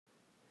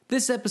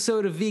This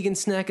episode of Vegan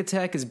Snack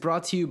Attack is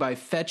brought to you by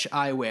Fetch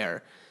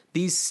Eyewear.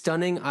 These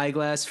stunning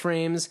eyeglass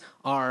frames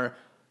are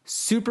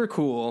super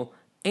cool,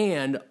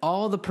 and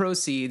all the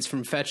proceeds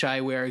from Fetch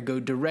Eyewear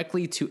go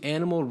directly to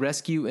animal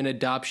rescue and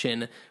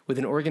adoption with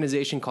an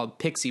organization called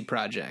Pixie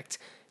Project.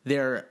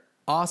 They're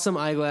awesome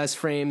eyeglass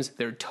frames.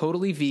 They're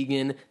totally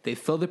vegan. They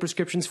fill the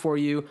prescriptions for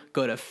you.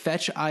 Go to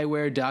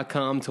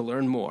fetcheyewear.com to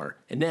learn more.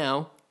 And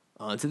now,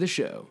 on to the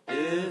show.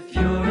 If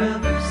you're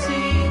ever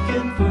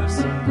seeking for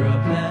some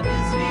grub that is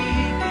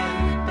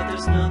vegan, but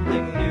there's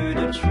nothing new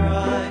to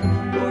try,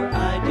 or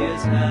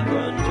ideas have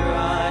run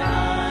dry,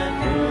 I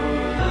know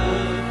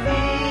the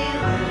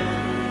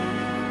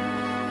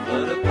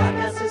feeling. But a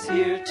podcast is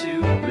here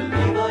to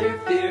relieve all your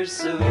fears,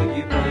 so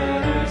you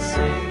better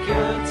sink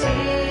your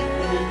teeth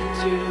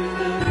into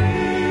the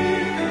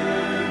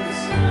Vegan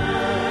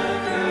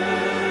Snack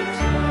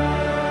Attack.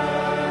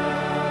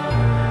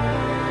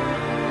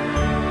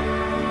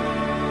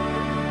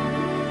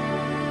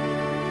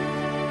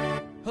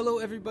 Hello,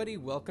 everybody.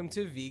 Welcome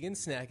to Vegan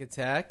Snack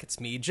Attack. It's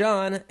me,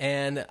 John,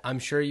 and I'm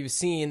sure you've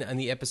seen on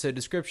the episode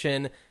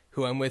description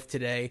who I'm with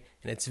today,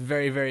 and it's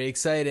very, very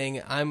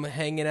exciting. I'm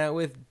hanging out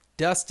with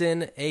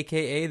Dustin,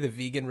 a.k.a. the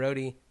Vegan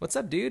Roadie. What's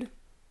up, dude?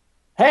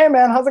 Hey,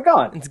 man, how's it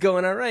going? It's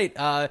going all right.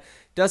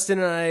 Dustin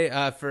and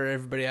I, for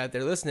everybody out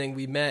there listening,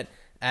 we met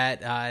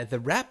at the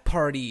wrap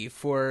party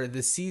for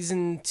the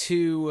season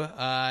 2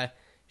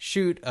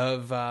 shoot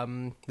of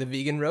the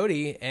Vegan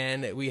Roadie,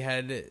 and we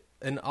had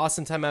an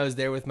awesome time. I was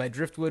there with my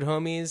Driftwood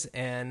homies,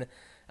 and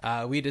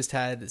we just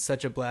had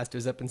such a blast. It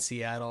was up in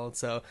Seattle,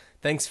 so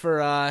thanks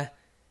for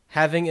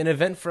having an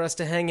event for us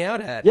to hang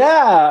out at.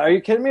 Yeah, are you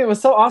kidding me? It was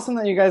so awesome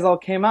that you guys all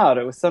came out.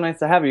 It was so nice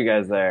to have you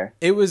guys there.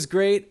 It was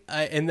great,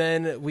 and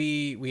then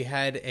we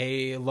had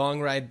a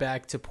long ride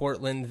back to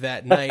Portland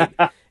that night.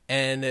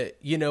 And,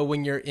 you know,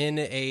 when you're in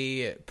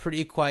a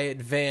pretty quiet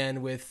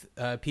van with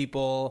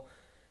people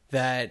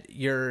that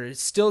you're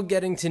still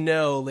getting to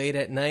know late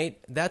at night,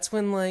 that's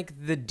when, like,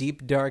 the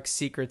deep, dark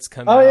secrets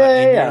come out.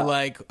 And you're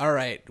like, all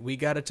right, we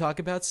got to talk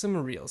about some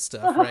real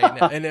stuff right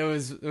now. And it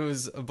was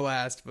a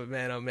blast, but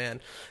man, oh man.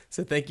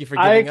 So thank you for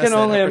giving us that opportunity. I can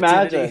only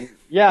imagine.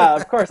 Yeah,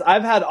 of course.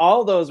 I've had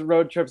all those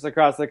road trips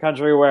across the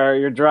country where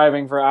you're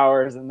driving for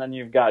hours and then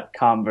you've got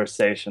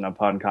conversation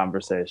upon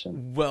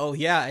conversation. Well,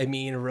 yeah, I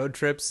mean, road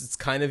trips, it's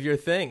kind of your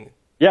thing.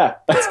 Yeah.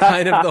 It's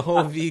kind of the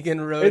whole vegan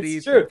roadie.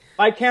 It's true.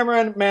 My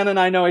cameraman and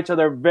I know each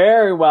other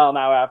very well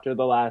now after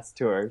the last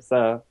tour.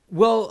 So,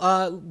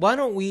 well, why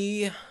don't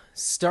we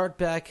start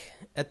back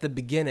at the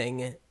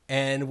beginning,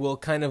 and we'll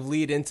kind of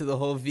lead into the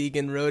whole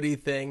vegan roadie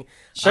thing.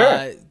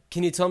 Sure.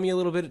 Can you tell me a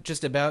little bit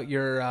just about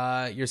your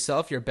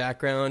yourself, your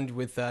background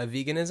with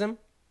veganism?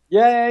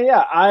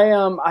 Yeah.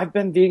 I've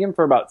been vegan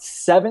for about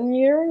 7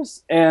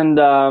 years, and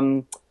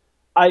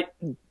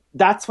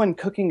that's when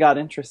cooking got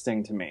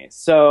interesting to me.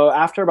 So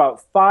after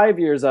about 5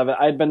 years of it,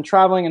 I'd been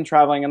traveling,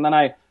 and then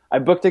I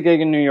booked a gig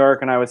in New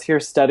York, and I was here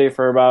steady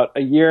for about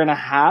a year and a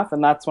half,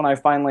 and that's when I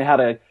finally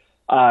had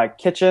a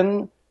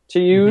kitchen to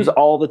use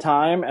all the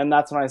time, and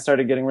that's when I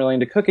started getting really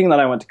into cooking. Then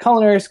I went to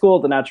culinary school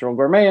at the Natural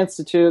Gourmet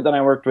Institute. Then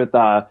I worked with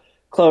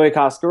Chloe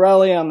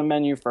Coscarelli on the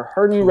menu for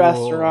her new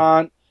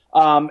restaurant.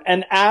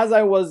 And as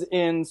I was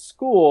in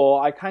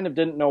school, I kind of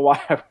didn't know why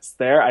I was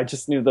there. I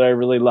just knew that I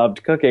really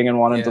loved cooking and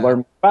wanted to learn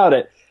more about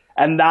it.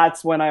 And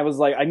that's when I was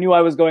like, I knew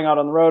I was going out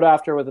on the road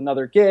after with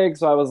another gig,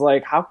 so I was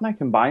like, how can I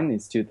combine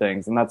these two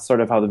things? And that's sort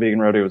of how the Vegan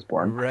Roadie was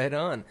born. Right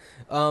on.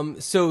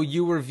 So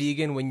you were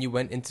vegan when you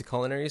went into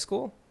culinary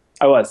school?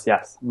 I was,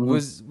 yes.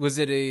 Mm-hmm. Was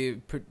it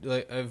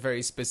a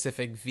very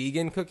specific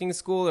vegan cooking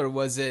school, or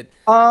was it?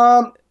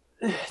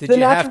 Did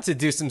you have to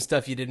do some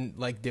stuff you didn't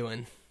like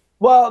doing?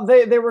 Well,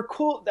 they were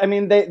cool. I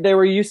mean, they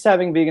were used to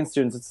having vegan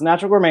students. It's the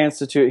Natural Gourmet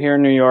Institute here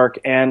in New York,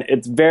 and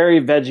it's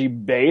very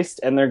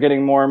veggie-based, and they're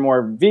getting more and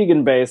more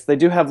vegan-based. They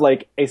do have,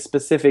 like, a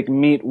specific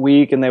meat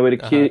week, and they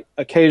would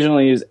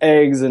occasionally use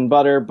eggs and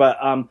butter. But,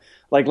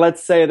 like,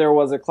 let's say there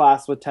was a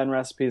class with 10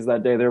 recipes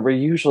that day. There were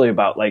usually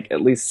about, like, at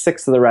least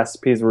 6 of the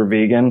recipes were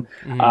vegan.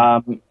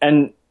 Mm-hmm.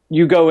 And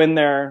you go in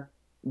there,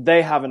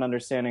 they have an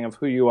understanding of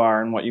who you are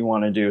and what you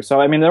want to do.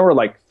 So, I mean, there were,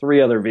 like,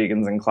 3 other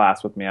vegans in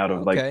class with me out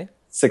of, like,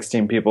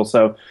 16 people.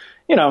 So,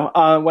 you know,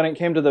 when it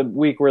came to the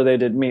week where they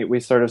did meat,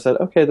 we sort of said,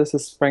 okay, this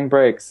is spring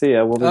break. See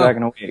ya. We'll be back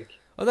in a week.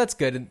 Oh, that's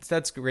good.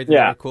 That's great.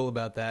 They're cool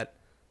about that.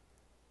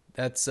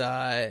 That's,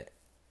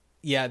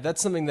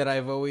 that's something that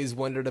I've always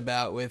wondered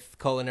about with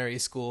culinary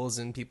schools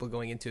and people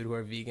going into it who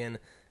are vegan.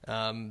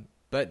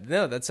 But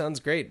no, that sounds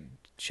great.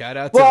 Shout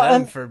out to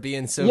them for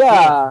being so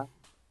cool.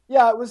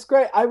 Yeah, it was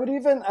great.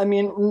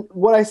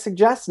 What I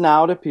suggest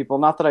now to people,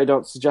 not that I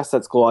don't suggest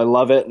at school, I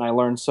love it and I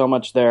learned so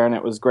much there and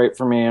it was great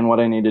for me and what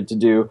I needed to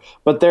do.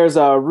 But there's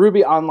a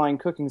Ruby online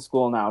cooking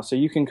school now, so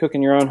you can cook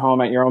in your own home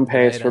at your own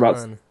pace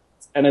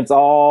and it's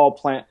all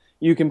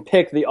you can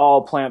pick the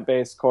all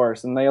plant-based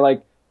course, and they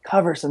like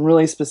cover some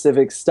really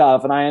specific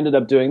stuff, and I ended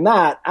up doing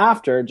that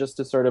after just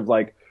to sort of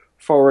like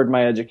forward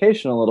my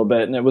education a little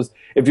bit. And it was,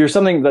 if you're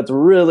something that's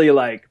really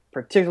like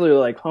particularly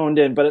like honed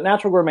in, but at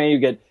Natural Gourmet you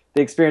get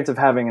the experience of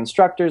having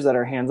instructors that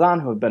are hands-on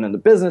who have been in the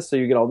business, so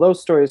you get all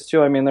those stories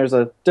too. I mean, there's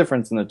a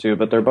difference in the two,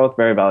 but they're both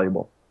very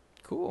valuable.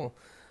 Cool.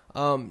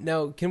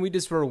 Now, can we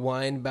just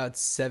rewind about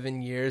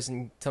 7 years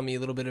and tell me a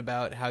little bit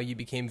about how you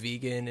became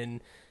vegan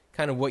and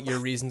kind of what your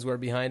reasons were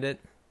behind it?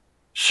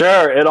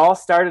 Sure, it all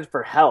started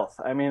for health.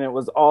 I mean, it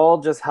was all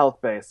just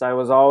health-based. I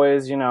was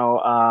always,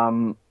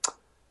 I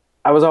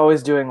was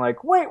always doing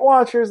like Weight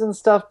Watchers and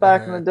stuff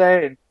back in the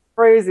day, and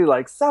crazy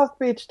like South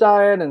Beach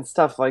diet and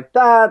stuff like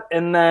that.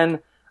 And then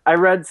I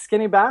read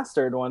Skinny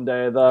Bastard one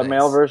day, the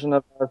male version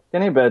of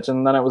Skinny Bitch,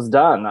 and then it was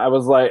done. I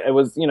was like, it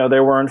was, they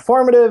were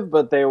informative,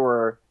 but they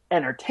were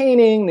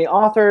entertaining, the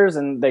authors,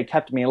 and they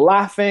kept me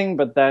laughing,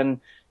 but then,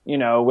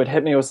 would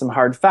hit me with some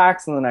hard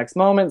facts in the next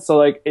moment. So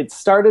like it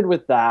started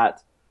with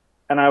that,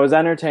 and I was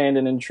entertained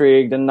and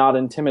intrigued and not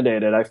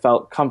intimidated. I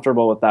felt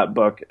comfortable with that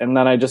book. And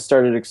then I just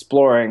started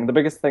exploring. The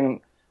biggest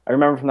thing I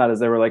remember from that is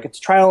they were like, it's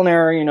trial and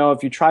error.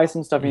 If you try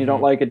some stuff and you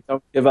don't like it,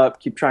 don't give up,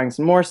 keep trying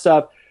some more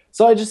stuff.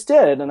 So I just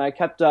did. And I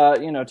kept,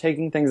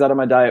 taking things out of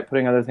my diet,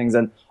 putting other things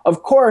in.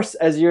 Of course,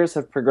 as years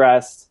have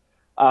progressed,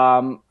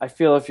 I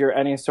feel if you're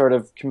any sort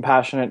of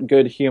compassionate,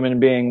 good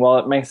human being, well,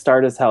 it may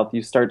start as health.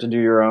 You start to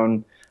do your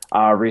own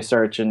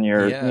research and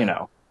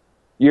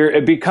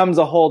it becomes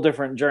a whole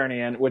different journey,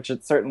 and which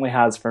it certainly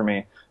has for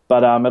me.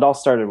 But it all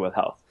started with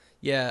health.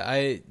 Yeah,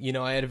 I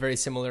had a very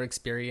similar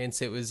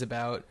experience. It was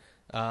about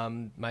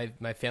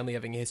my family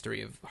having a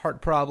history of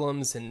heart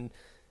problems, and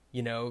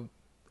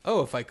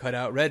if I cut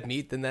out red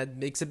meat, then that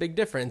makes a big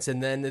difference.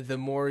 And then the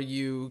more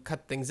you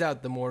cut things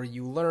out, the more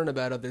you learn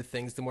about other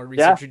things. The more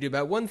research you do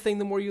about one thing,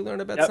 the more you learn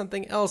about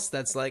something else.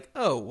 That's like,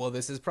 oh, well,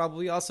 this is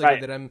probably also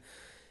good that I'm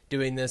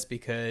doing this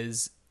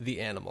because the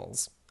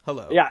animals.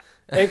 Hello. Yeah,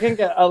 it can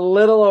get a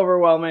little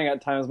overwhelming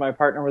at times. My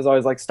partner was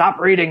always like, stop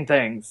reading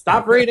things.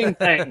 Stop reading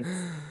things.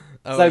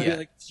 So I'd be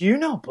like, do you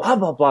know blah,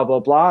 blah, blah, blah,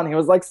 blah? And he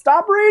was like,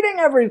 stop reading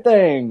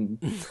everything.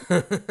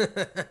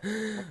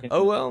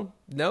 Oh, well,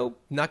 no,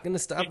 not going to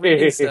stop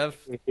reading stuff.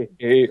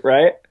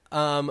 Right?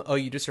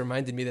 You just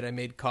reminded me that I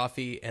made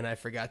coffee and I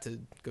forgot to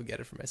go get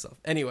it for myself.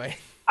 Anyway.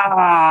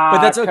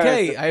 But that's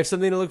okay. I have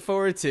something to look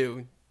forward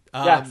to.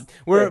 Yes.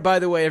 By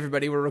the way,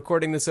 everybody, we're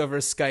recording this over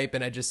Skype,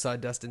 and I just saw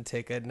Dustin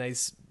take a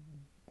nice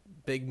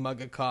big mug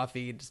of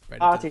coffee. Just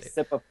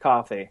sip of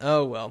coffee.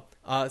 Oh, well,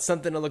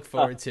 something to look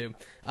forward to.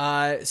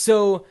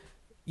 So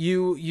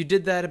you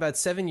did that about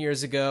 7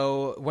 years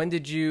ago. When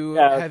did you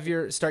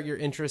start your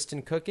interest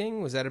in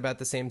cooking? Was that about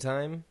the same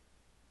time?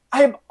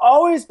 I've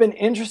always been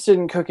interested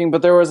in cooking,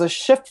 but there was a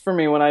shift for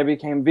me when I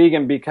became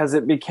vegan because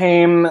it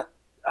became,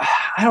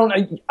 I don't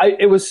know,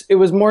 it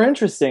was more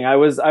interesting. I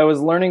was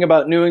learning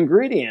about new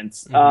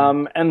ingredients.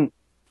 And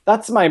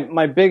that's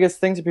my biggest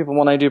thing to people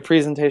when I do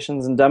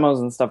presentations and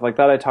demos and stuff like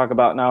that. I talk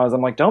about now is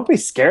I'm like, don't be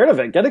scared of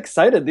it. Get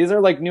excited. These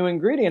are like new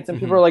ingredients. And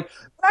people are like,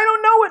 I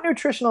don't know what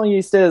nutritional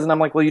yeast is. And I'm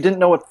like, well, you didn't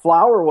know what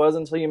flour was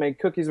until you made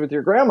cookies with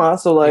your grandma.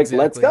 So like,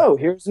 let's go.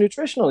 Here's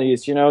nutritional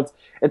yeast.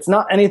 It's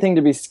not anything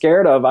to be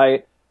scared of.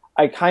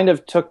 I kind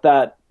of took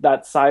that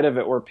side of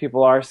it where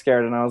people are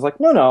scared, and I was like,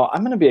 no, I'm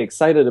going to be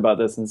excited about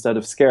this instead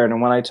of scared.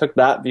 And when I took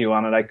that view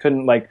on it, I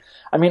couldn't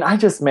I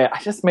just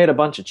made a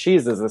bunch of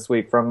cheeses this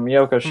week from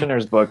Yoko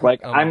Shinner's book.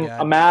 Like, I'm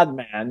a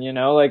madman,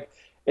 like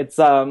it's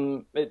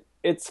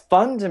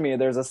fun to me.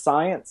 There's a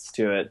science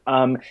to it.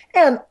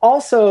 And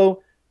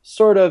also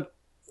sort of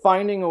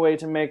finding a way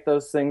to make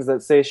those things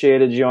that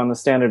satiated you on the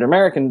standard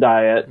American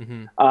diet,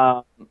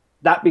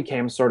 that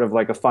became sort of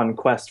like a fun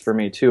quest for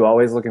me too.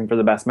 Always looking for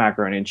the best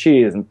macaroni and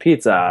cheese and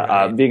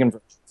pizza, vegan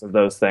versions of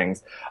those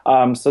things.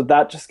 So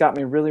that just got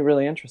me really,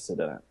 really interested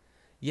in it.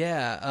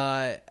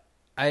 Yeah,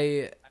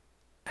 I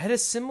had a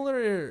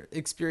similar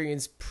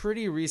experience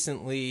pretty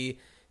recently,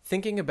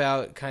 thinking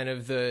about kind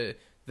of the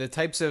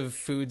types of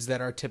foods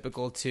that are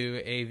typical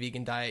to a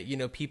vegan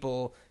diet.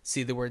 People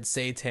see the word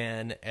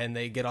seitan and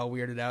they get all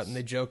weirded out and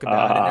they joke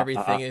about it and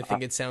everything. They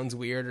think it sounds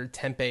weird, or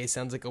tempeh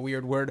sounds like a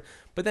weird word.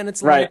 But then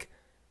it's like,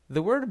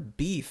 the word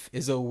beef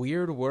is a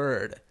weird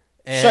word.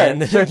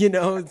 And, sure.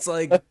 It's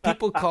like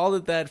people called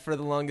it that for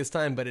the longest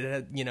time, but it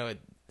had,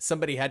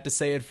 somebody had to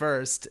say it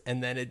first,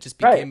 and then it just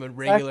became a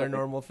regular,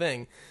 normal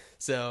thing.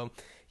 So,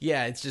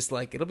 yeah, it's just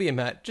like, it'll be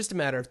just a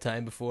matter of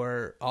time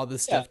before all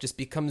this stuff just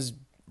becomes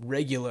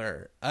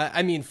regular.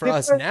 I mean, for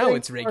us now,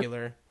 it's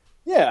regular.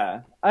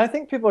 Yeah, I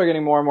think people are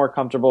getting more and more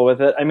comfortable with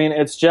it. I mean,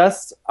 it's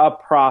just a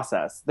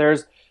process.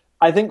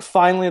 I think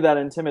finally that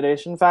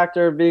intimidation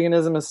factor of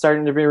veganism is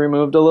starting to be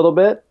removed a little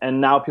bit, and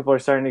now people are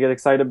starting to get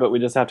excited, but we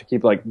just have to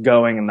keep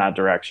going in that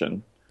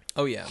direction.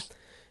 Oh, yeah.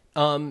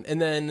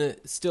 And then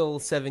still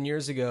 7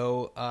 years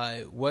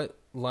ago, what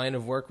line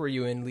of work were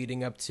you in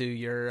leading up to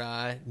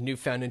your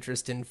newfound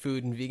interest in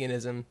food and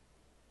veganism?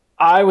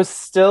 I was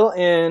still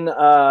in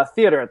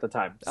theater at the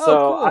time. Oh, so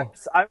cool.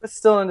 I was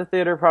still into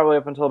theater probably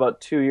up until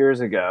about 2 years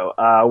ago,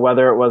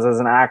 whether it was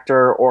as an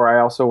actor or I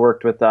also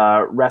worked with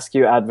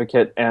rescue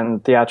advocate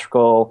and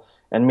theatrical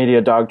and media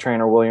dog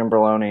trainer William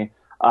Berloni.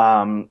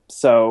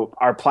 So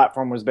our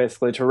platform was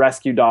basically to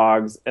rescue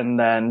dogs and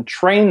then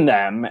train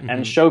them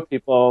and show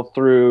people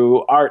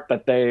through art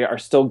that they are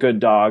still good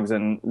dogs,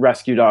 and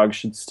rescue dogs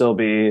should still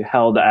be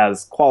held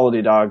as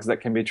quality dogs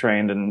that can be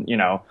trained and,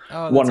 Oh,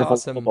 that's wonderful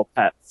awesome. little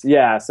pets.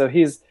 Yeah, so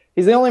he's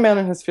the only man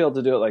in his field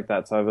to do it like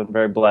that. So I've been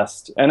very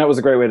blessed, and it was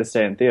a great way to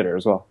stay in theater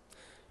as well.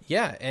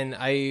 Yeah, and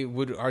I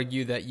would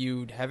argue that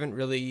you haven't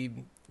really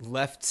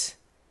left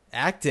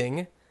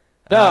acting.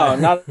 No,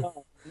 not at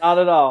all. Not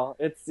at all.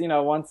 It's,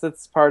 once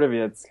it's part of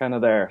you, it's kind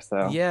of there.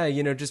 So Yeah,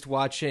 just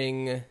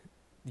watching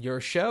your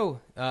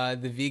show,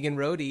 The Vegan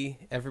Roadie.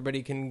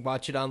 Everybody can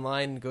watch it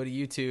online. Go to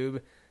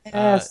YouTube.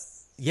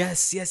 yes,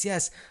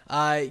 Yes.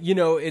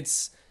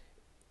 It's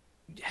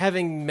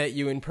having met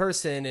you in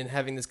person and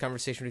having this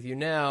conversation with you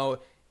now.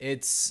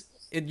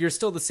 You're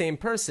still the same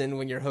person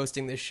when you're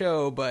hosting the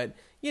show, but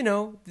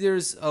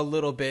there's a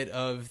little bit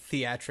of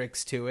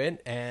theatrics to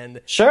it,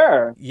 and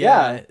sure,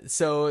 yeah.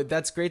 so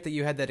that's great that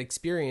you had that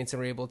experience and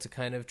were able to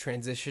kind of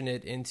transition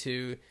it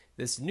into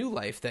this new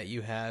life that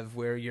you have,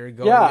 where you're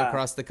going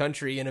across the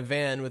country in a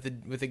van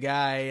with a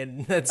guy,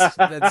 and that's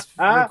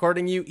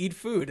recording you eat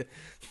food.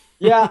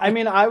 Yeah, I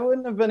mean, I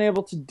wouldn't have been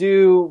able to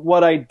do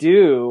what I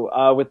do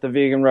with the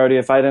Vegan Roadie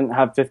if I didn't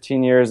have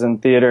 15 years in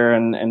theater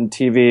and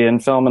TV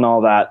and film and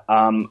all that.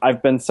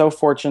 I've been so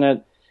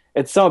fortunate.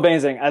 It's so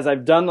amazing. As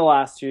I've done the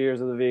last 2 years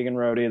of the Vegan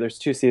Roadie, there's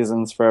 2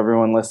 seasons for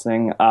everyone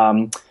listening,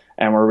 and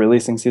we're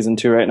releasing season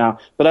 2 right now.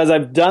 But as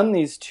I've done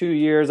these 2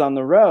 years on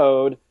the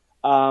road,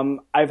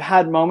 I've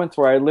had moments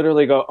where I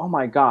literally go, oh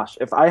my gosh,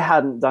 if I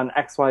hadn't done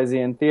XYZ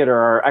in theater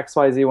or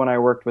XYZ when I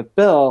worked with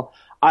Bill,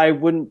 I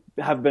wouldn't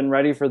have been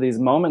ready for these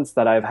moments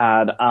that I've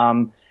had.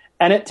 And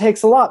it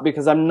takes a lot,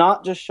 because I'm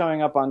not just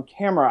showing up on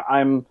camera.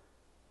 I'm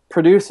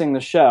producing the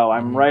show.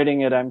 I'm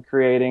writing it. I'm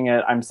creating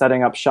it. I'm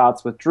setting up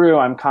shots with Drew.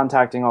 I'm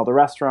contacting all the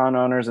restaurant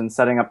owners and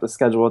setting up the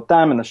schedule with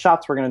them and the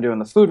shots we're going to do and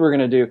the food we're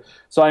going to do.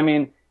 So, I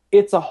mean,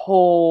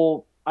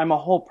 I'm a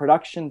whole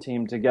production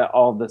team to get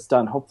all of this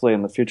done. Hopefully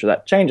in the future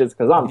that changes,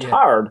 because I'm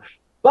tired.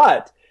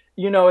 But,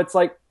 it's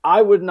like,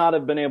 I would not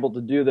have been able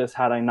to do this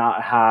had I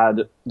not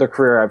had the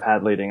career I've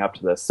had leading up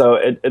to this. So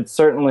it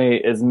certainly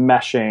is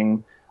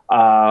meshing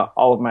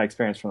all of my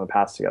experience from the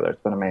past together.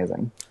 It's been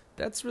amazing.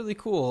 That's really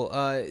cool.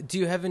 Do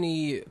you have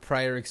any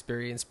prior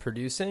experience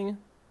producing?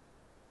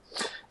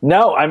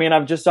 No, I mean,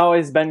 I've just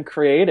always been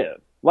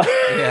creative.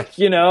 Yeah.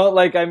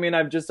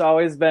 I've just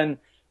always been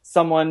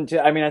someone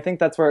I think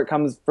that's where it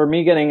comes for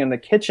me getting in the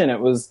kitchen. It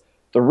was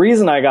the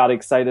reason I got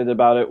excited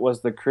about it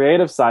was the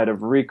creative side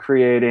of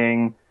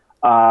recreating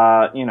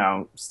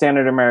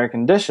standard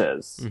American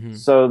dishes.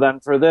 So then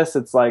for this,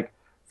 it's like,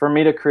 for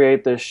me to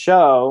create this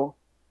show,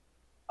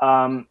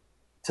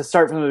 to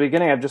start from the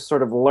beginning, I've just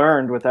sort of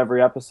learned with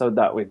every episode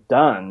that we've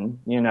done,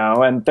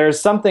 and there's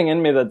something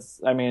in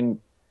me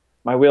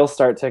my wheels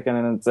start ticking,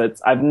 and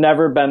I've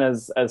never been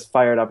as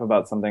fired up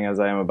about something as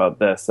I am about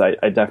this.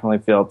 I definitely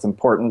feel it's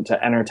important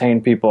to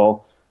entertain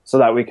people so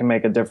that we can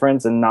make a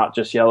difference and not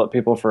just yell at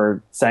people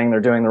for saying they're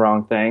doing the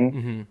wrong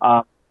thing.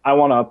 I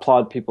want to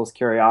applaud people's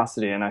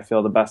curiosity, and I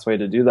feel the best way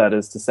to do that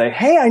is to say,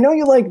 hey, I know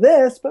you like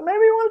this, but maybe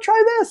you want to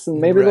try this, and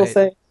maybe they'll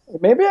say,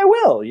 maybe I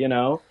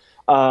will,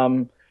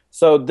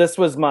 So this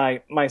was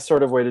my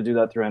sort of way to do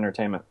that through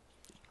entertainment.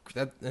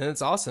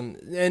 That's awesome.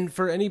 And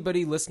for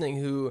anybody listening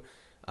who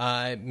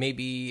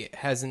maybe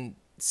hasn't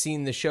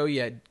seen the show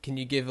yet, can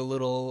you give a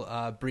little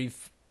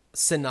brief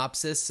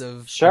synopsis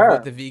of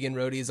what the Vegan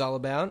Roadie is all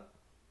about?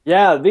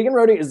 Yeah, Vegan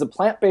Roadie is a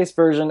plant-based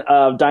version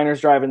of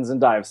Diners, Drive-Ins,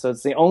 and Dives. So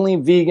it's the only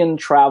vegan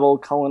travel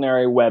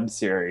culinary web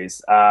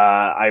series.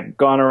 I've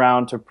gone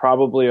around to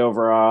probably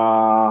over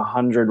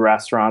 100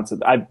 restaurants.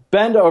 I've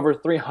been to over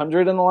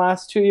 300 in the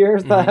last 2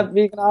 years that have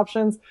vegan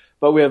options,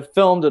 but we have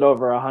filmed at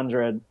over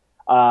 100.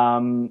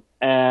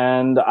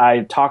 And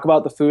I talk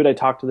about the food. I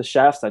talk to the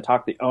chefs. I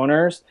talk to the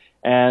owners,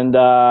 and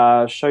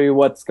show you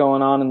what's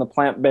going on in the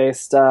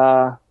plant-based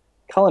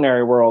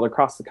culinary world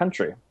across the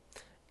country.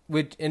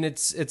 And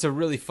it's a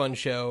really fun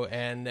show,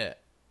 and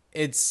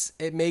it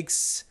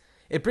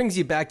brings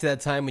you back to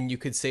that time when you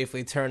could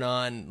safely turn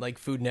on like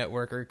Food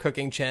Network or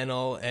Cooking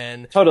Channel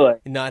and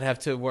not have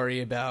to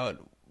worry about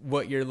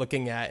what you're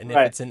looking at and if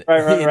it's a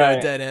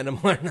dead animal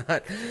or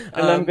not.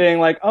 And then being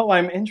like, oh,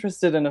 I'm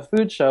interested in a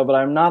food show, but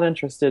I'm not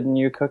interested in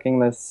you cooking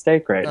this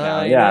steak right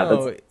now.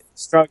 That's a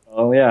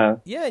struggle.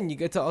 Yeah, and you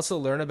get to also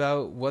learn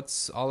about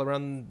what's all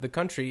around the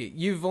country.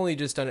 You've only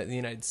just done it in the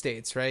United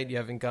States, right? You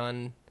haven't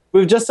gone...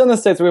 We've just done the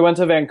States. We went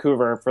to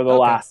Vancouver for the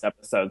last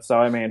episode. So,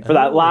 I mean, for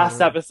that last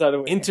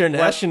episode...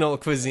 International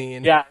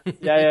cuisine. Yeah.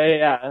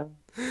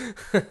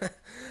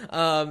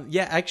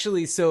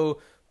 Actually, so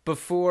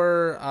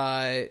before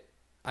I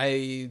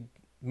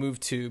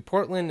moved to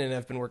Portland and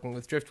I've been working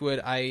with Driftwood,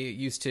 I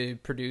used to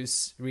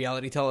produce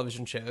reality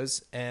television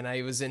shows, and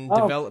I was in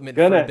development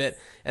for a bit,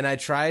 and I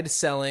tried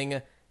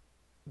selling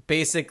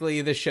basically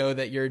the show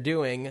that you're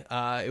doing.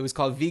 It was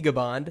called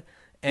Vegabond.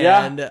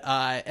 and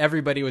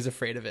everybody was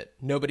afraid of it.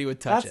 Nobody would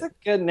touch That's it.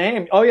 a good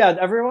name. Oh yeah,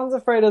 everyone's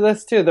afraid of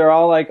this too. They're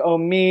all like, "Oh,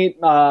 meat,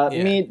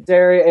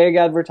 dairy, egg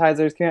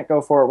advertisers can't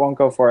go for it, won't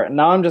go for it." And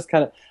now I'm just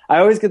kind of, I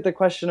always get the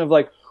question of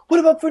like, "What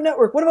about Food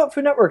Network? What about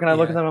Food Network?" And I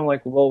look at them, I'm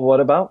like, "Well, what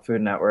about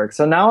Food Network?"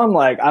 So now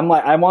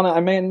I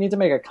may need to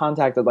make a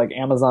contact at like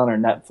Amazon or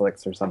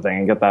Netflix or something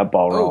and get that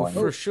ball rolling.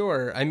 For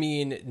sure. I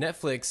mean,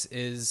 Netflix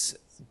is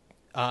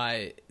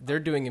they're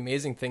doing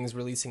amazing things,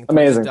 releasing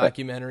tons of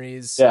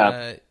documentaries,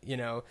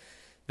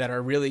 that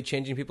are really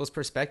changing people's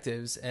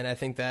perspectives. And I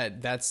think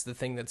that that's the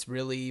thing that's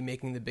really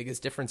making the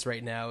biggest difference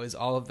right now is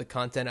all of the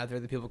content out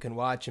there that people can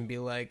watch and be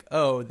like,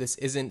 oh, this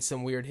isn't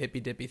some weird hippy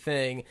dippy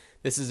thing.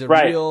 This is a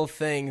real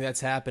thing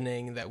that's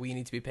happening that we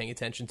need to be paying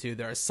attention to.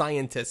 There are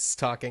scientists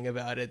talking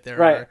about it.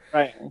 There are,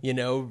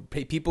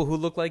 people who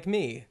look like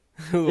me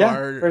who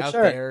are out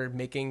there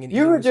making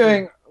You were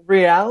doing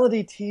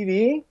reality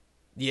TV?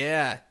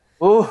 Yeah.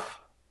 Ooh.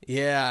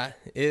 Yeah,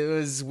 it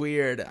was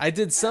weird. I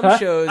did some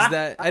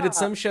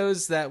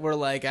shows that were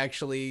like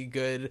actually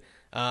good.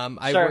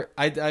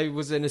 I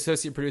was an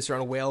associate producer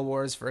on Whale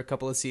Wars for a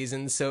couple of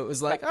seasons, so it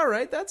was like, all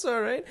right, that's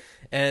all right.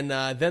 And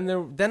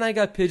then I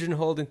got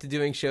pigeonholed into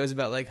doing shows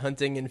about like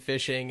hunting and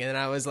fishing, and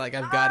I was like,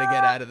 I've got to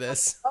get out of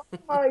this. Oh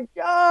my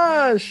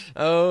gosh!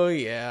 Oh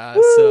yeah.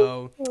 Woo!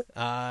 So,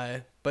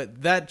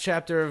 but that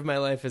chapter of my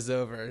life is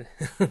over.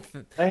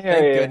 Thank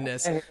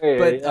goodness.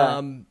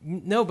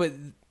 No, but.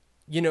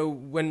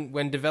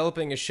 When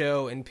developing a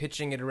show and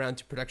pitching it around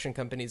to production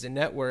companies and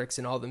networks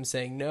and all of them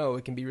saying no,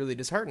 it can be really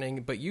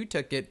disheartening. But you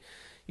took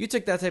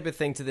that type of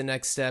thing to the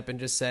next step and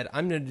just said,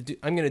 I'm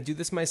gonna do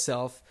this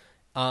myself,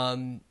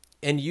 and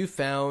you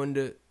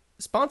found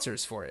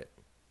sponsors for it.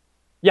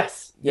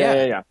 Yes. Yeah.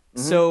 Mm-hmm.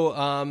 So,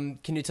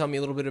 can you tell me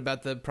a little bit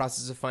about the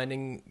process of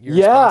finding your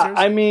sponsors?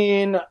 I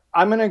mean,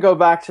 I'm going to go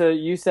back to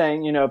you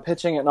saying,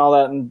 pitching it and all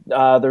that and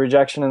the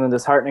rejection and the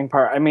disheartening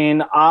part. I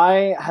mean,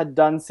 I had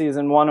done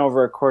season 1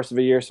 over a course of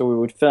a year, so we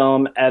would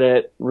film,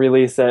 edit,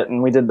 release it,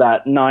 and we did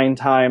that 9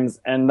 times.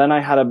 And then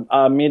I had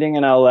a meeting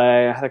in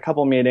LA. I had a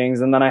couple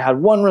meetings, and then I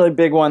had one really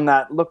big one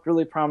that looked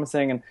really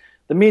promising, and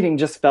the meeting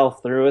just fell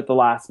through at the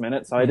last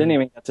minute, so I didn't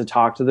even get to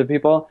talk to the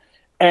people.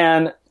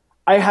 And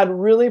I had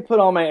really put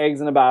all my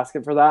eggs in a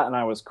basket for that, and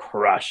I was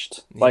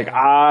crushed. Yeah. Like,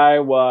 I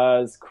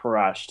was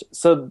crushed.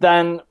 So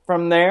then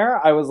from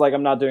there, I was like,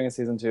 I'm not doing a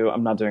season 2.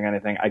 I'm not doing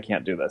anything. I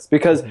can't do this.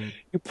 Because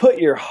you put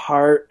your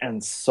heart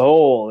and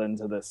soul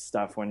into this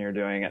stuff when you're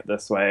doing it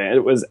this way.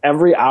 It was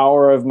every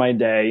hour of my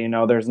day.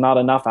 There's not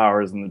enough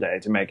hours in the day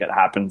to make it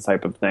happen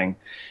type of thing.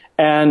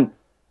 And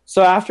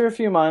so after a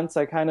few months,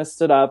 I kind of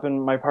stood up,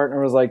 and my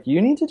partner was like, you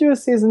need to do a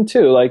season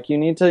 2. Like, you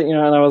need to,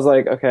 and I was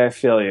like, okay, I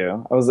feel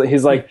you.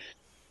 He's like,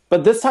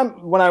 but this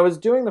time, when I was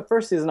doing the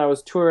first season, I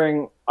was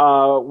touring,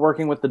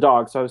 working with the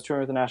dog. So I was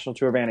touring with the National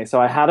Tour of Annie.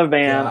 So I had a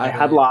van, I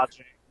had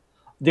lodging.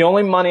 The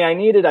only money I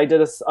needed, I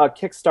did a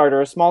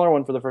Kickstarter, a smaller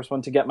one for the first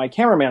one, to get my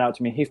cameraman out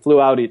to me. He flew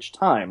out each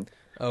time.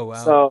 Oh, wow.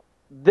 So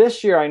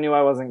this year, I knew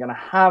I wasn't going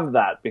to have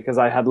that because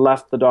I had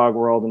left the dog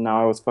world, and now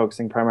I was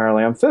focusing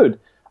primarily on food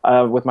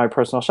with my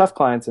personal chef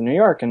clients in New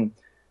York. And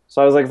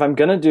so I was like, if I'm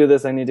going to do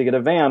this, I need to get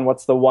a van.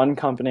 What's the one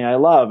company I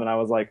love? And I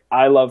was like,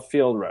 I love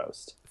Field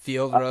Roast.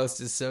 Field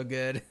Roast is so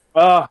good.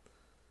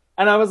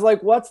 And I was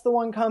like, what's the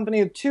one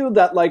company, too,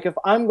 that, like, if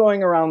I'm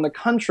going around the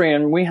country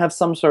and we have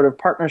some sort of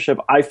partnership,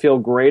 I feel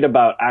great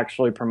about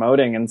actually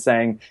promoting and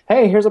saying,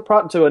 hey, here's a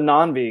product to a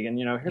non-vegan,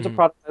 here's a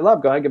product I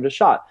love, go ahead, give it a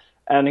shot.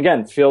 And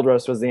again, Field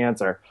Roast was the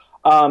answer.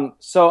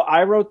 So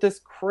I wrote this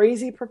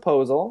crazy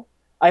proposal.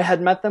 I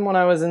had met them when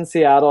I was in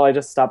Seattle. I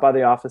just stopped by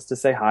the office to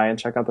say hi and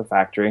check out the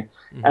factory.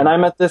 And I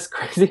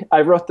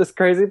wrote this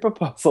crazy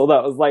proposal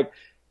that was like,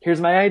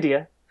 here's my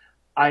idea.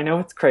 I know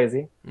it's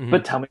crazy,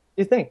 but tell me what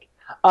you think.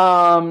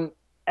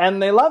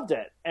 And they loved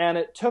it. And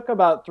it took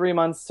about 3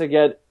 months to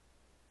get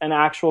an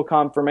actual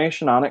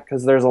confirmation on it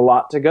because there's a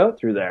lot to go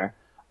through there.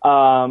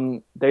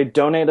 They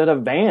donated a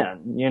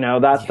van,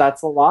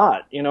 that's a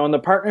lot, and the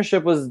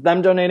partnership was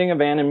them donating a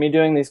van and me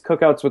doing these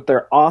cookouts with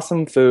their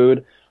awesome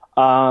food.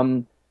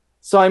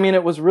 So, I mean,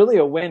 it was really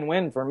a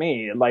win-win for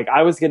me. Like,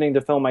 I was getting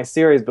to film my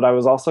series, but I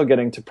was also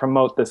getting to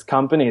promote this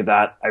company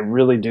that I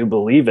really do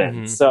believe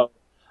in. So,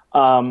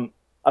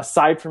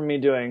 aside from me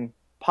doing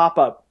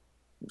pop-up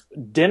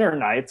dinner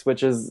nights,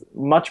 which is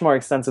much more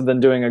extensive than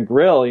doing a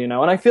grill, and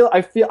I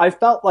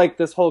felt like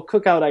this whole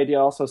cookout idea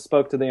also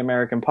spoke to the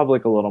American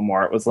public a little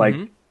more. It was like,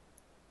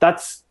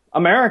 that's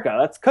America,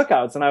 that's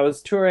cookouts. And I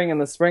was touring in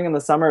the spring and the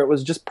summer. It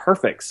was just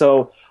perfect.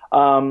 So,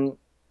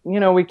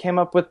 we came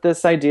up with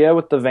this idea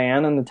with the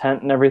van and the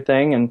tent and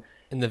everything. And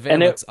the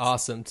van looks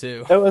awesome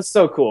too. It was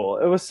so cool.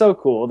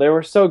 They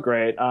were so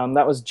great.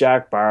 That was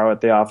Jack Barrow at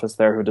the office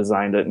there who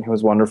designed it, and he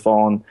was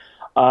wonderful.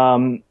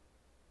 And,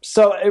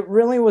 so it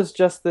really was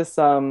just this,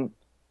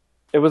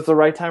 it was the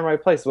right time,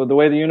 right place. With the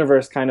way the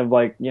universe kind of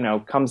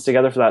comes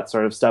together for that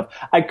sort of stuff.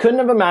 I couldn't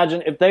have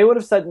imagined if they would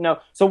have said no.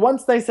 So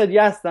once they said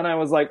yes, then I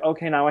was like,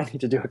 okay, now I need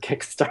to do a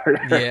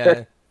Kickstarter.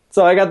 Yeah.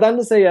 So I got them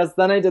to say yes.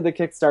 Then I did the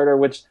Kickstarter,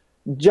 which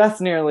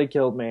just nearly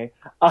killed me,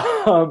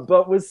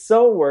 but was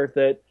so worth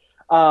it.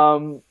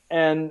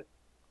 And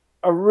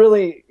a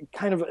really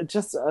kind of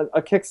just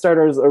a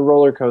Kickstarter is a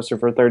roller coaster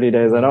for 30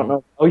 days. I don't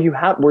know. Oh,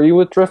 were you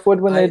with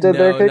Driftwood when they did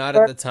their No, not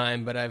at the Kickstarter?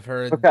 time, but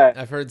Okay.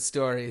 I've heard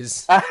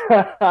stories.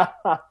 I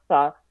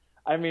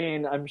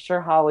mean, I'm sure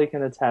Holly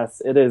can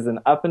attest. It is an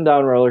up and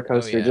down roller Oh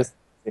coaster. yeah.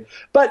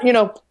 But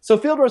so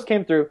Field Roast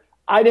came through.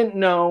 I didn't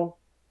know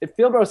if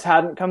Field Roast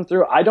hadn't come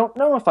through. I don't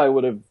know if I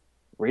would have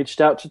reached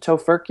out to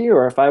Tofurky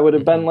or if I would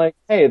have been like,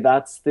 hey,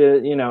 that's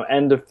the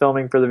end of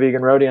filming for the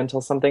Vegan Roadie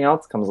until something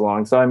else comes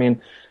along. So I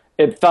mean,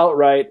 it felt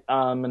right,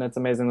 and it's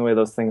amazing the way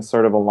those things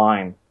sort of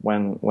align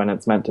when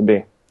it's meant to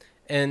be.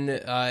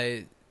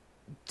 And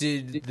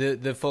did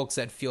the folks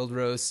at Field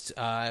Roast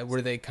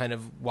were they kind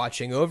of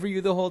watching over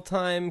you the whole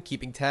time,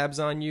 keeping tabs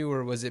on you,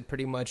 or was it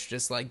pretty much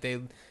just like they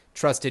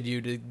trusted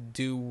you to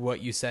do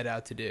what you set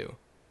out to do?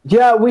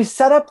 Yeah, we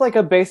set up like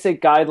a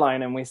basic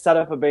guideline and we set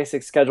up a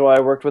basic schedule. I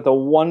worked with a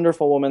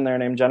wonderful woman there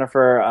named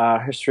Jennifer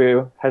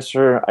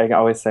Hester. I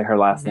always say her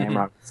last name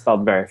wrong. It's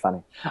spelled very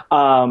funny.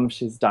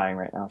 She's dying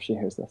right now if she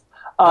hears this.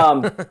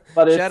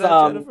 But it's Shout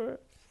out Jennifer.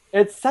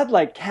 it's said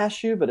like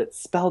cashew, but it's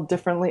spelled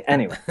differently.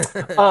 Anyway,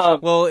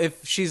 Well,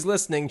 if she's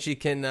listening, she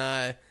can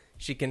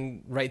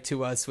write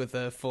to us with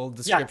a full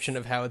description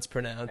of how it's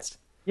pronounced.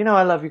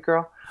 I love you,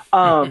 girl.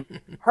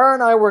 Her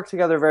and I worked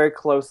together very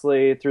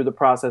closely through the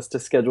process to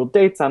schedule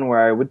dates on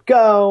where I would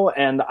go,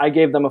 and I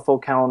gave them a full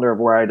calendar of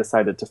where I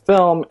decided to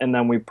film, and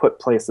then we put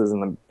places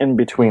in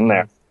between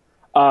there.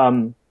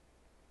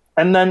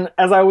 And then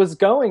as I was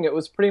going, it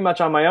was pretty much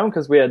on my own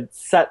because we had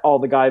set all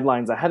the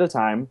guidelines ahead of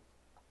time.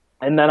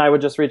 And then I would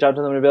just reach out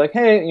to them and be like,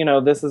 hey,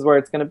 this is where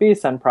it's going to be.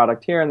 Send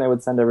product here, and they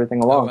would send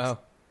everything along. Oh, wow.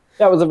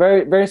 Yeah, it was a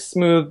very, very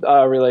smooth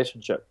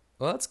relationship.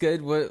 Well, that's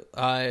good. What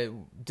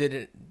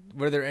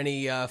were there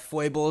any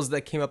foibles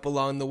that came up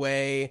along the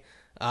way?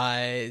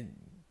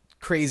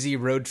 Crazy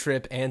road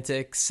trip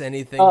antics,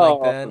 anything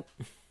like that?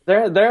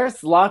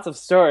 There's lots of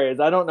stories.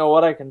 I don't know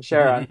what I can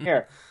share on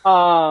here.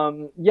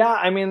 Yeah,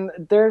 I mean,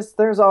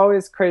 there's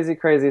always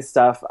crazy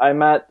stuff. I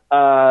met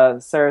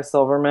Sarah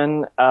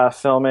Silverman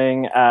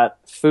filming at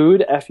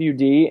Food,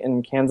 F-U-D,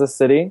 in Kansas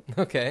City.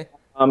 Okay.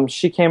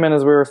 She came in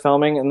as we were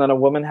filming, and then a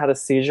woman had a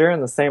seizure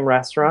in the same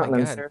restaurant, and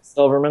then God. Sarah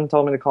Silverman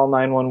told me to call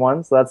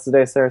 911, so that's the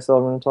day Sarah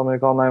Silverman told me to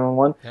call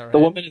 911. All right. The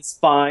woman is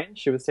fine.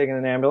 She was taken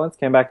in an ambulance,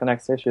 came back the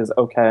next day. She was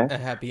okay. A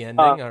happy ending,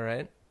 all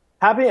right.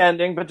 Happy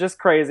ending, but just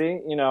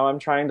crazy. I'm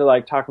trying to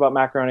like talk about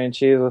macaroni and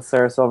cheese with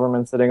Sarah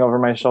Silverman sitting over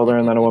my shoulder,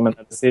 and then a woman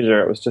had a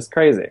seizure. It was just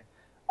crazy.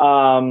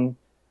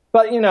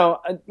 But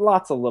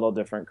lots of little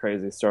different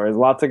crazy stories.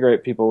 Lots of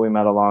great people we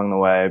met along the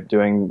way,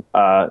 doing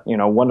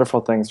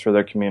wonderful things for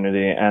their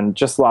community, and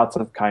just lots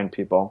of kind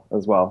people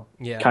as well.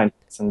 Yeah.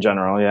 Kindness in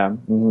general. Yeah.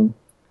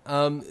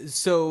 Mm-hmm.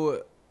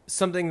 So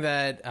something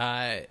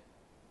that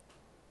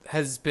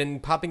has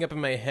been popping up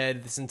in my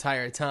head this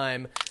entire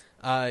time.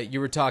 You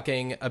were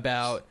talking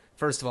about,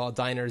 first of all,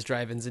 diners,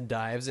 drive-ins, and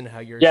dives, and how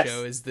your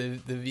show is the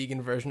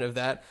vegan version of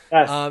that.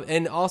 Yes.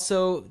 And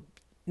also,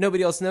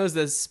 nobody else knows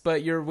this,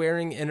 but you're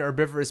wearing an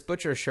Herbivorous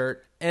Butcher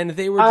shirt, and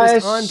they were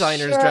just on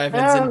diners,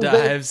 drive-ins, and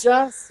dives. They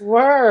just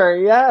were,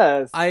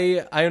 yes.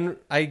 I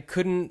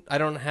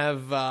don't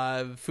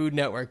have Food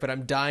Network, but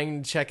I'm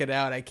dying to check it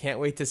out. I can't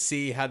wait to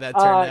see how that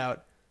turned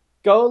out.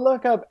 Go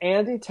look up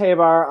Andy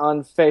Tabar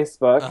on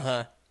Facebook.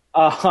 Uh-huh.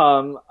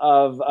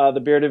 Of the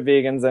Bearded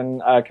Vegans and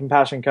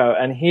Compassion Co.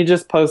 And he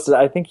just posted,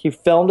 I think he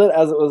filmed it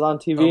as it was on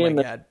TV and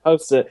then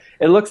posted it.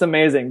 It looks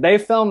amazing. They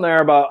filmed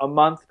there about a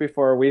month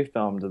before we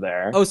filmed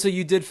there. Oh, so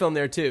you did film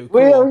there too.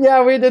 Cool.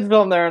 We did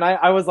film there. And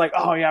I was like,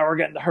 oh yeah, we're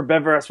getting the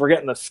Herbivorous, we're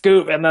getting the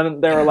scoop. And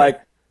then they were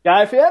like,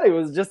 Guy Fieri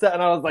was just,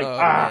 and I was like,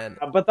 man.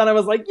 But then I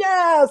was like,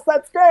 yes,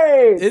 that's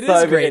great. It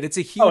is great. It's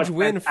a huge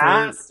win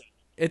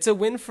it's a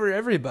win for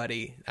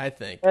everybody, I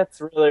think.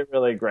 It's really,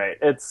 really great.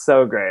 It's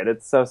so great.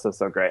 It's so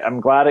great. I'm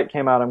glad it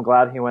came out. I'm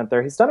glad he went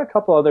there. He's done a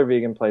couple other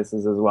vegan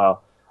places as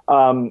well.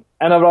 And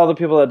of all the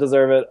people that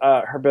deserve it,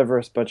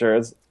 Herbivorous Butcher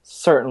is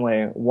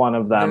certainly one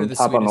of them,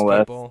 top on the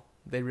list. People.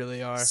 They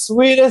really are.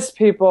 Sweetest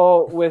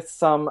people with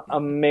some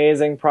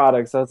amazing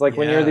products. So it's like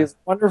when you're these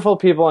wonderful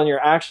people and you're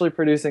actually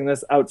producing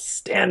this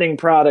outstanding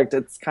product,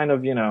 it's kind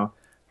of,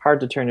 hard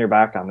to turn your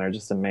back on. They're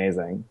just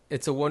amazing.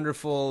 It's a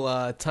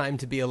wonderful time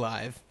to be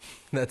alive.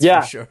 That's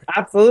for sure.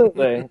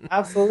 Absolutely.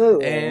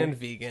 Absolutely. And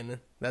vegan.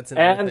 That's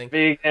another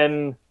thing.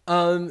 And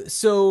vegan.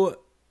 So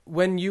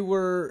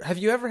have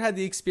you ever had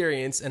the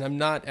experience, and I'm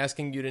not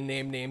asking you to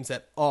name names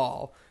at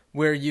all,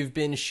 where you've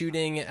been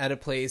shooting at a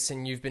place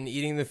and you've been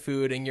eating the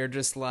food and you're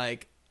just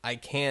like, I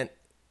can't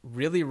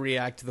really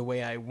react the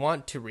way I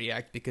want to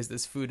react because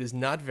this food is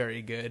not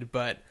very good,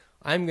 but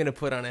I'm going to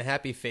put on a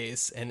happy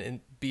face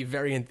and be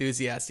very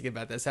enthusiastic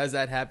about this. Has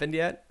that happened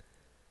yet?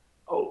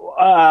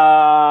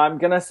 I'm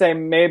going to say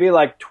maybe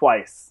like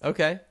twice.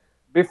 Okay.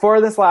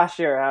 Before this last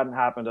year, it hadn't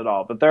happened at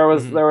all. But there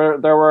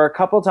were a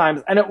couple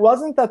times, and it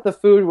wasn't that the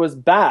food was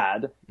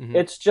bad. Mm-hmm.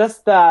 It's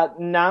just that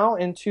now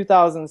in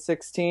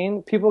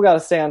 2016, people got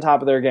to stay on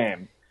top of their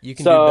game. You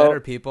can do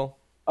better, people.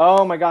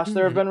 Oh my gosh,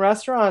 there have been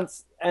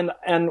restaurants, and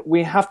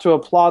we have to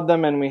applaud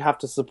them and we have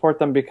to support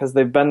them because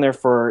they've been there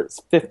for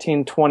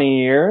 15,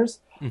 20 years.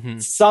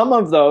 Some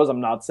of those,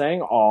 I'm not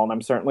saying all, and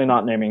I'm certainly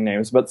not naming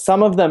names, but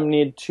some of them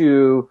need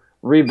to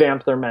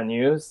revamp their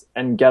menus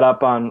and get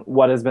up on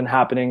what has been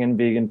happening in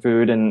vegan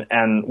food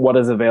and what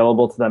is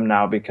available to them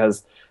now,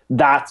 because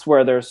that's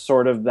where there's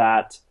sort of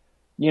that,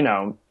 you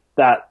know,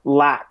 that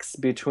lacks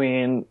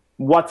between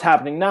what's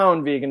happening now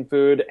in vegan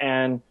food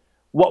and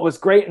what was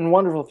great and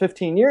wonderful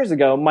 15 years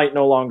ago might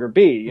no longer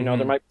be. You know,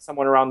 there might be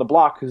someone around the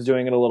block who's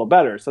doing it a little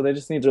better. So they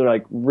just need to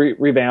like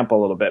revamp a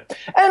little bit.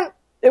 And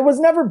it was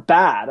never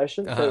bad. I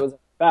shouldn't say it was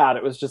bad.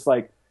 It was just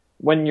like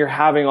when you're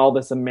having all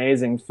this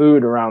amazing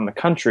food around the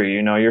country,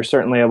 you know, you're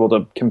certainly able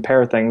to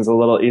compare things a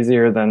little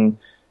easier than,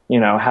 you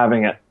know,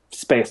 having it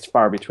spaced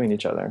far between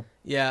each other.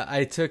 Yeah,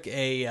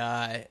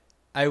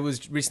 I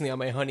was recently on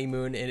my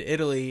honeymoon in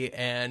Italy,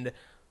 and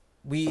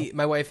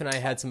my wife and I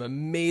had some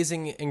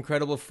amazing,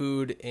 incredible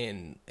food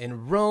in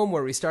Rome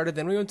where we started.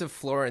 Then we went to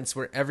Florence,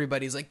 where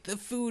everybody's like, the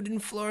food in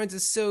Florence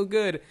is so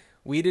good.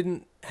 We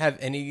didn't have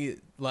any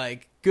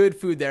like good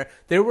food there.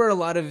 There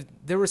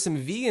were some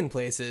vegan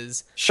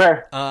places,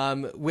 sure,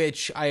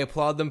 which I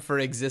applaud them for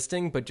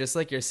existing. But just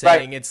like you're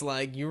saying, It's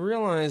like you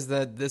realize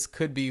that this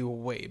could be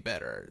way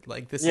better.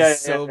 Like this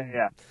is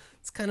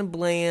it's kind of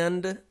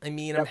bland. I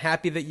mean, I'm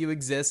happy that you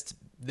exist.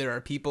 There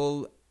are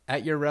people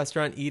at your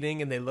restaurant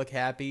eating and they look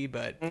happy,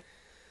 but you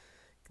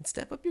can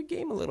step up your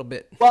game a little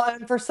bit. Well,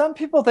 and for some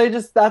people,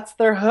 that's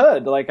their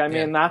hood. Like, I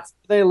mean, that's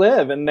where they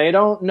live, and they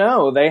don't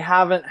know. They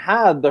haven't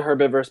had the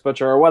herbivorous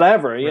butcher or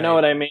whatever. You know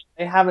what I mean?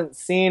 They haven't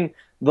seen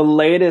the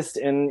latest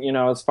in, you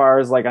know, as far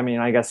as like, I mean,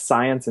 I guess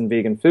science in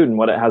vegan food and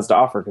what it has to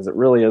offer, because it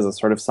really is a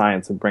sort of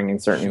science of bringing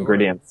certain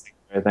ingredients,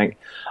 I think.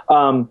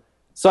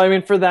 So, I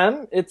mean, for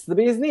them, it's the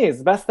bee's knees,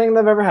 the best thing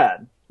they've ever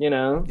had, you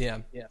know? Yeah.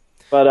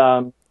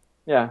 But,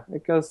 yeah,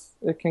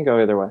 it can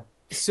go either way.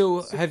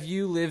 So have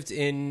you lived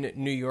in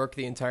New York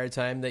the entire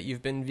time that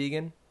you've been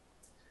vegan?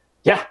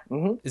 Yeah.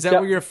 Mm-hmm. Is that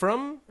where you're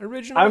from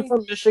originally? I'm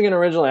from Michigan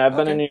originally. I've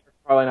been in New York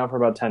probably now for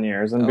about 10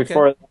 years. And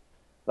before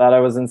that, I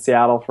was in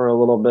Seattle for a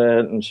little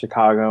bit, and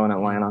Chicago and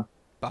Atlanta.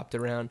 Bopped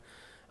around.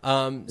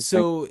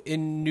 So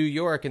in New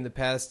York in the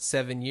past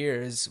 7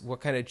 years,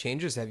 what kind of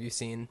changes have you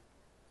seen?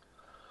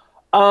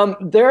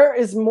 There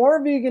is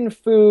more vegan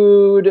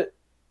food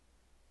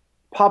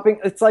popping.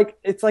 It's like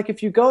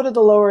if you go to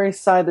the Lower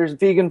East Side, there's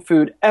vegan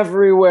food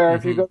everywhere.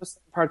 If you go to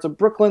some parts of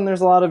Brooklyn,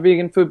 there's a lot of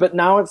vegan food, but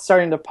now it's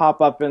starting to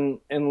pop up in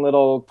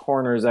little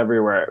corners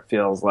everywhere, it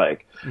feels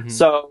like.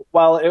 So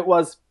while it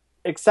was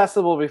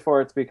accessible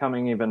before, it's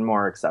becoming even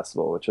more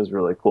accessible, which is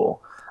really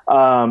cool.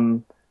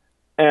 And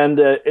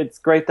it's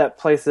great that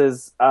certain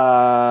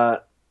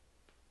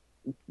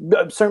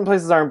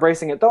places are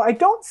embracing it, though I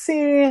don't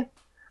see,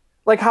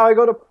 like how I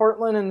go to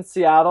Portland and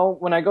Seattle,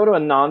 when I go to a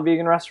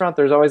non-vegan restaurant,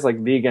 there's always like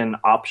vegan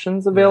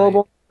options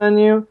available on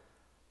the menu.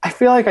 I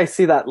feel like I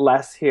see that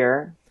less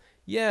here.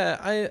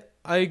 Yeah,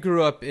 I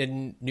grew up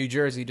in New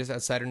Jersey, just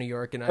outside of New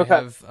York, and I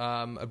have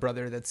a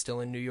brother that's still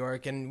in New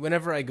York. And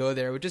whenever I go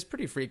there, which is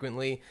pretty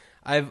frequently,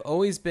 I've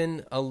always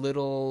been a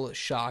little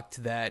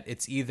shocked that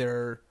it's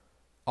either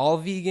all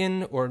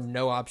vegan or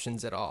no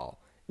options at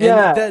all.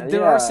 And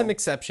there are some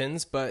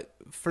exceptions, but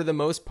for the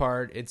most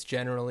part, it's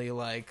generally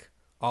like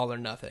all or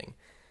nothing.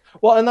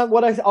 Well, and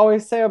what I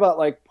always say about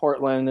like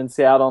Portland and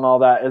Seattle and all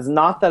that is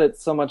not that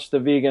it's so much the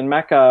vegan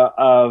mecca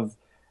of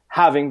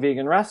having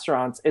vegan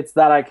restaurants, it's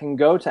that I can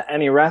go to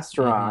any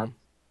restaurant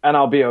and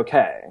I'll be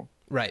okay.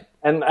 Right.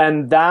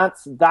 And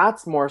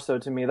that's more so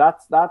to me.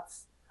 That's I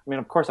mean,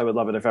 of course I would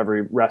love it if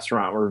every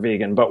restaurant were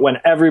vegan, but when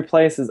every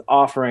place is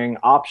offering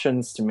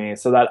options to me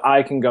so that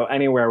I can go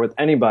anywhere with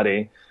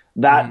anybody,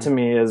 that to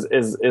me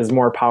is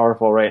more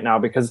powerful right now,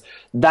 because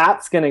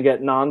that's going to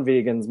get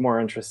non-vegans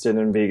more interested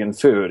in vegan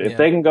food. If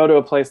they can go to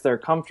a place they're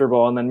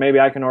comfortable, and then maybe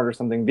I can order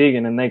something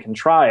vegan and they can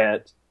try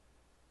it,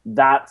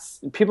 that's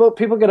people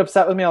get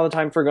upset with me all the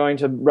time for going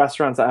to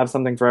restaurants that have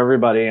something for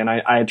everybody, and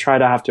I try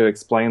to have to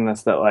explain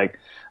this, that like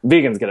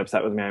vegans get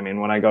upset with me, I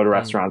mean, when I go to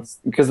restaurants,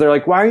 because they're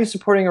like, why are you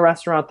supporting a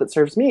restaurant that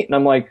serves meat? And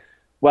I'm like,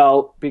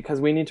 well, because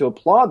we need to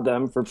applaud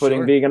them for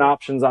putting vegan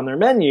options on their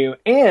menu,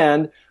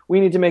 and we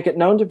need to make it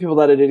known to people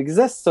that it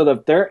exists, so that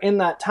if they're in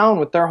that town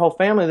with their whole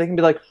family, they can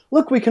be like,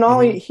 look, we can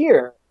all eat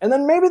here. And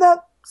then maybe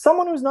that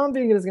someone who's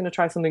non-vegan is going to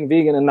try something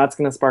vegan, and that's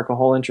going to spark a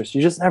whole interest.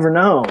 You just never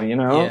know, you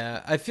know?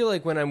 Yeah, I feel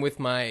like when I'm with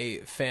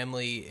my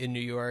family in New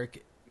York,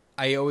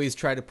 I always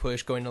try to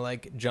push going to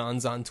like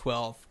John's on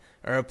 12th,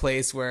 or a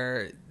place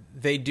where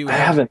they do I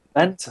haven't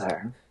been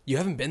there. You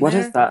haven't been there? there?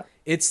 What is that?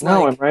 It's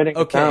no, like, I'm writing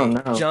it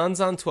down. No. John's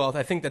on 12th.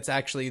 I think that's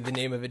actually the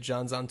name of it,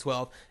 John's on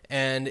 12th.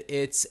 And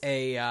it's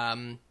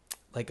a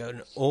like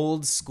an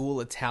old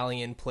school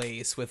Italian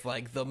place with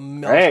like the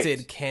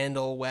melted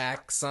candle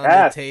wax on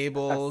the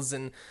tables,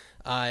 and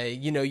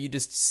you know, you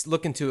just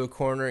look into a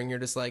corner and you're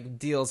just like,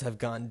 deals have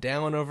gone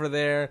down over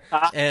there.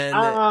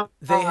 And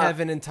they have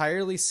an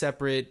entirely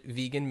separate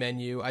vegan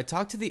menu. I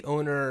talked to the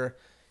owner.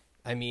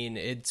 I mean,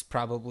 it's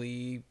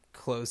probably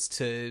close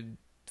to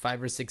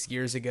 5 or 6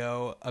 years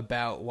ago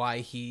about why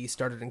he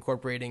started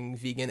incorporating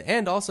vegan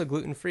and also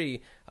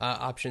gluten-free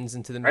options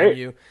into the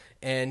menu.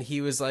 And he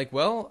was like,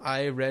 well,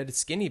 I read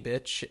Skinny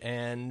Bitch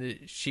and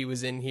she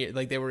was in here,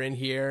 like they were in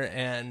here,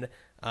 and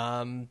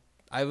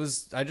I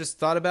just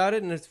thought about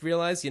it and just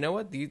realized, you know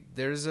what,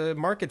 there's a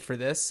market for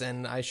this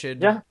and I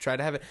should try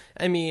to have it.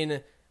 I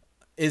mean,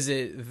 is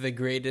it the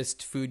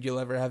greatest food you'll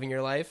ever have in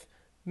your life?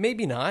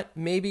 Maybe not.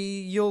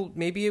 Maybe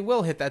it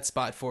will hit that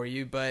spot for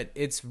you, but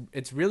it's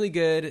really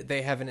good.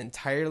 They have an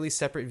entirely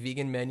separate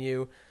vegan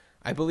menu.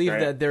 I believe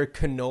that their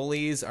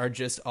cannolis are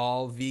just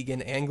all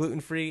vegan and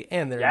gluten-free,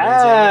 and they're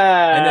amazing.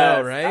 I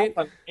know, right?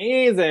 That's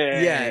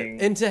amazing. Yeah,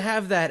 and to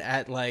have that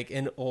at like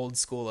an old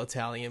school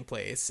Italian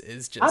place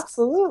is just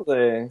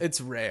absolutely. It's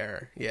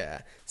rare.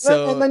 Yeah.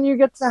 So and then you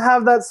get to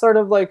have that sort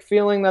of like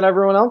feeling that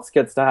everyone else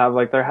gets to have,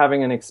 like they're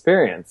having an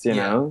experience, you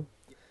know?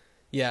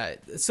 Yeah.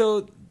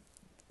 So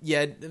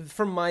yeah,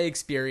 from my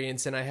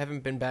experience, and I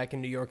haven't been back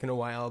in New York in a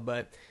while,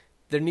 but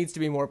there needs to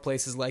be more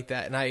places like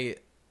that. And I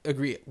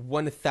agree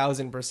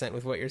 1000%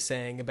 with what you're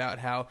saying about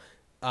how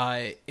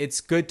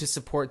it's good to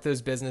support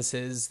those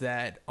businesses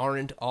that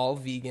aren't all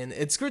vegan.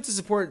 It's good to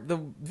support the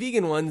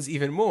vegan ones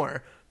even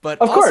more,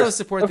 but also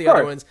support the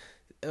other ones.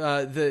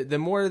 The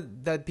more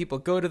that people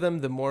go to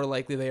them, the more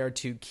likely they are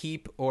to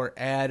keep or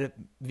add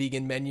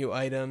vegan menu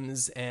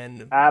items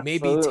and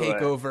maybe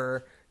take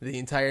over the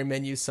entire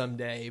menu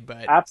someday.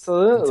 But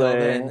until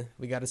then,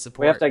 we got to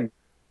support.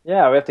 We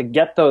have to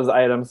get those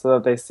items so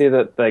that they see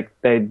that like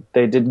they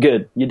did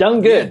good. You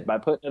done good by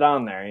putting it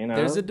on there. You know,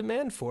 there's a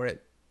demand for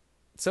it.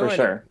 So for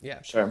sure.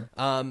 Yeah, sure.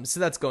 So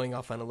that's going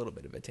off on a little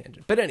bit of a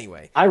tangent, but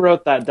anyway, I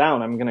wrote that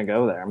down. I'm gonna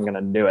go there. I'm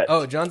gonna do it.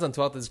 Oh, John's on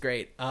 12th is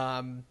great.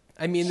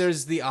 I mean,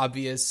 there's the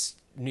obvious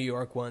New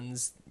York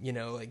ones, you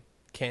know, like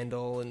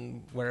Candle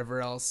and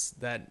wherever else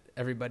that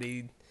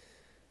everybody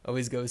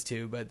always goes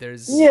to, but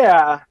there's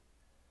Candle.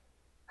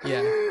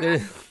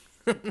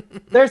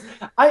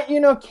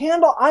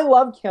 I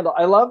love Candle.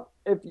 I love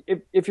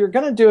if you're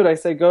gonna do it, I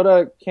say go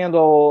to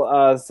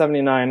Candle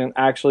 79 and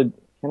actually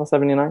Candle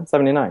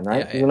 79,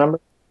 right? Is the number?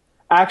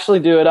 Actually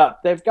do it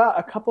up. They've got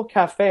a couple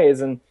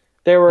cafes and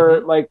they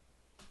were like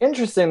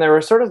interesting. They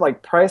were sort of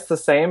like priced the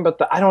same,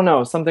 but I don't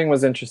know, something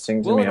was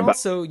interesting to me about.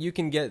 Also you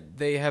can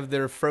they have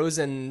their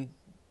frozen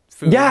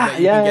food that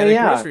you can get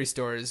at grocery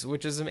stores,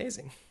 which is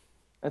amazing.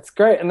 It's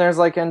great. And there's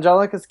like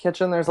Angelica's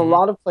Kitchen. There's a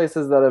lot of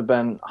places that have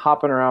been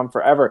hopping around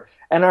forever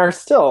and are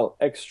still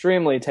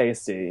extremely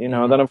tasty. You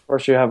know, then of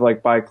course you have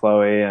like By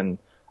Chloe and,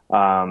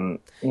 By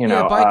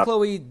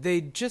Chloe,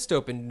 they just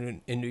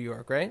opened in New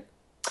York, right?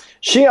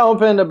 She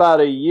opened about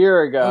a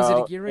year ago. Was it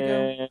a year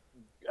ago?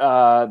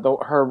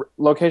 Her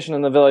location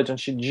in the Village, and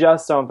she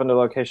just opened a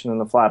location in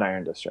the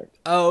Flatiron District.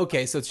 Oh,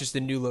 okay. So it's just a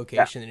new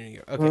location in New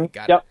York. Okay,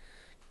 got it.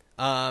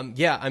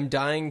 I'm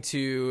dying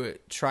to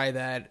try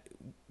that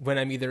when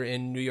I'm either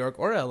in New York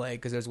or LA,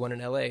 because there's one in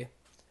LA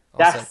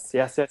also.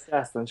 Yes.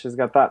 And she's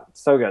got that.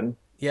 So good.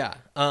 Yeah.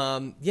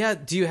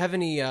 Do you have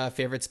any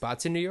favorite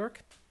spots in New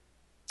York?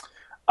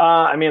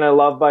 I mean, I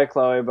love By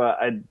Chloe, but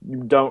I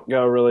don't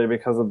go really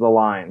because of the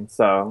line.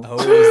 So. Oh,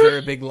 is there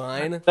a big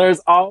line?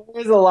 There's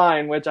always a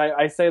line, which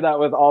I say that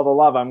with all the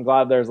love. I'm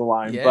glad there's a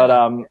line. Yeah. But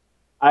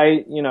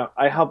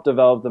I helped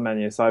develop the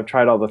menu, so I've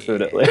tried all the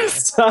food at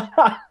least. So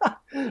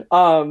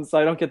I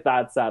don't get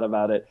that sad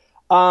about it.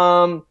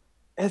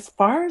 As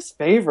far as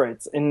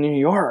favorites in New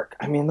York,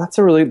 I mean,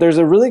 there's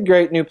a really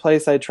great new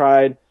place I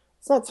tried.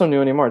 It's not so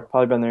new anymore. It's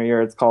probably been there a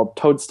year. It's called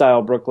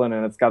Toadstyle Brooklyn,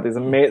 and it's got these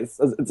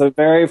amazing. It's a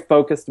very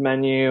focused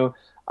menu,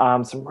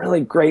 some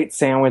really great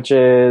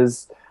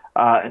sandwiches,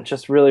 and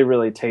just really,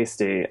 really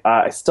tasty.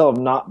 I still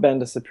have not been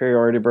to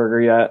Superiority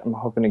Burger yet. I'm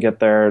hoping to get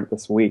there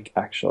this week,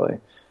 actually.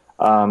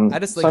 I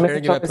just like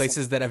hearing about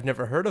places that I've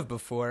never heard of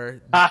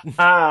before.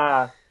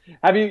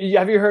 Have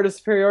you heard of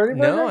Superiority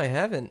Burger? No, I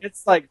haven't.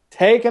 It's like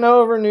taking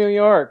over New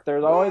York.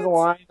 There's always a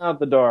line out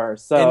the door.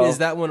 So, and is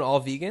that one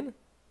all vegan?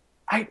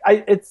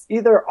 It's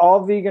either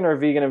all vegan or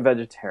vegan and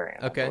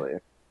vegetarian. Okay. I believe.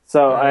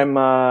 So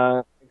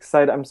I'm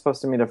excited. I'm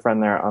supposed to meet a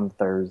friend there on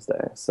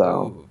Thursday.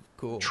 So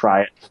cool.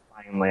 Try it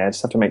finally. I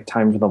just have to make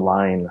time for the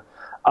line.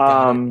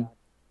 But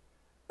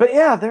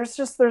yeah,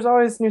 there's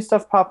always new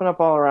stuff popping up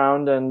all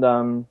around,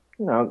 and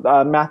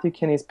Matthew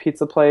Kinney's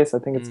pizza place. I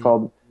think it's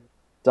called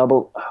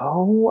Double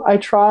O. I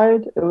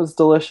tried. It was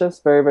delicious.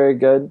 Very, very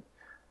good.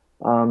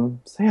 So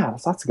yeah,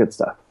 there's lots of good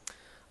stuff.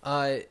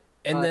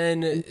 And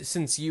then,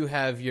 since you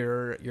have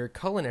your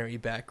culinary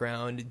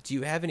background, do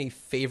you have any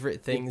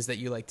favorite things that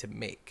you like to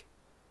make?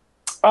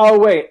 Oh,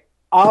 wait.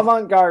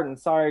 Avant Garden.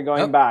 Sorry,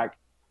 going back.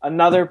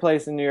 Another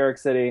place in New York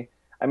City.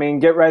 I mean,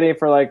 get ready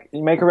for,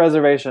 you make a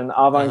reservation.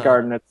 Avant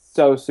Garden. It's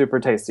so super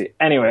tasty.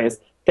 Anyways,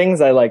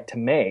 things I like to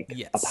make.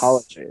 Yes.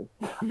 Apologies.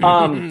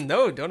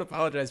 No, don't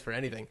apologize for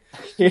anything.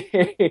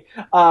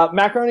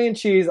 Macaroni and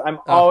cheese. I'm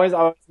always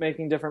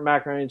making different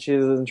macaroni and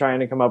cheeses and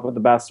trying to come up with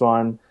the best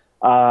one.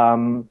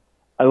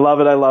 I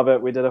love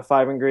it. We did a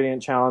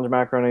 5-ingredient challenge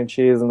macaroni and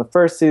cheese in the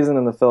first season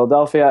in the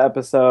Philadelphia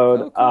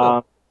episode.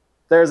 Oh, cool.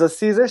 there's a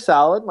Caesar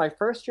salad. My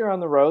first year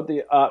on the road,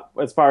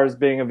 as far as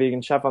being a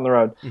vegan chef on the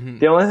road,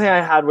 the only thing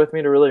I had with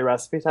me to really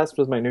recipe test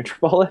was my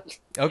NutriBullet.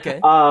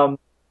 Okay.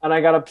 And I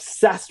got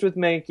obsessed with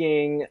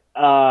making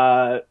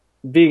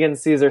vegan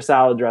Caesar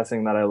salad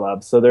dressing that I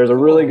love. So there's a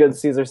really good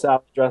Caesar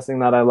salad dressing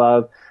that I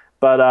love.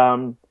 But,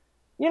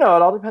 you know,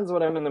 it all depends on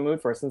what I'm in the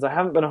mood for. Since I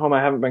haven't been home,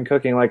 I haven't been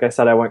cooking. Like I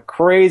said, I went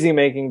crazy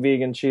making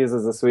vegan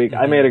cheeses this week.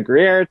 I made a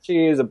Gruyere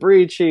cheese, a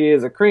brie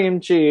cheese, a cream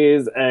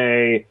cheese,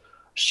 a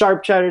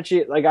sharp cheddar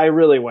cheese. Like, I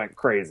really went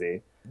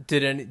crazy.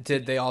 Did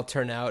they all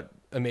turn out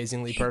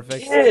amazingly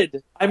perfect?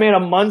 Did. I made a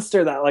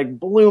Munster that, like,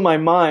 blew my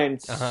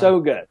mind. So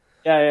good.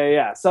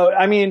 Yeah. So,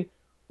 I mean,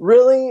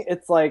 really,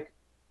 it's like,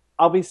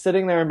 I'll be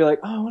sitting there and be like,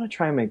 oh, I want to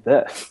try and make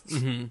this.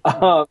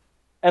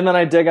 And then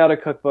I dig out a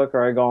cookbook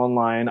or I go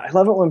online. I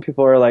love it when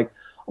people are like,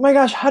 oh my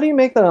gosh, how do you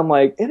make that? I'm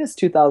like, it is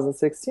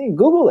 2016.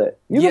 Google it.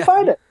 You can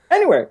find it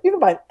anywhere. You can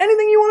find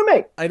anything you want to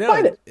make. I know.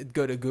 Find it.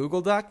 Go to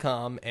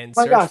google.com and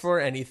search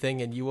for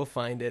anything and you will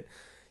find it.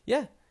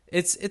 Yeah.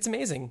 It's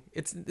amazing.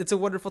 It's a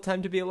wonderful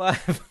time to be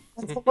alive.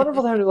 It's a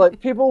wonderful time to, like,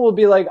 people will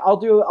be like,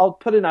 I'll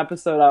put an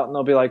episode out and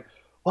they'll be like,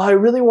 well, I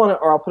really want to,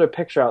 or I'll put a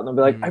picture out and they'll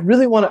be like,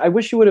 I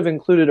wish you would have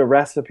included a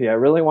recipe. I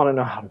really want to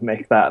know how to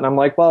make that. And I'm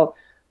like, well,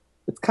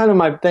 it's kind of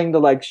my thing to,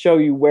 like, show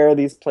you where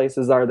these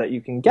places are that you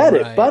can get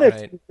it. But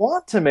if you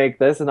want to make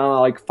this, and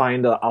I'll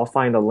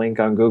find a link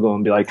on Google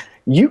and be like,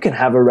 you can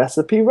have a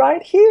recipe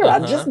right here. I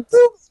just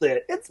Googled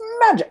it. It's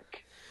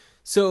magic.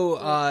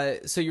 So,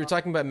 so you were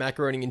talking about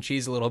macaroni and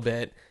cheese a little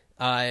bit.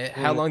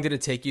 How long did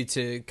it take you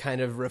to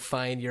kind of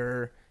refine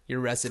your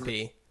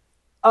recipe?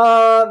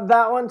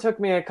 That one took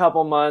me a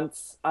couple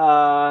months, but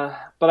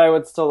I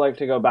would still like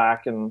to go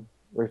back and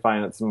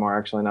refine it some more,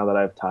 actually, now that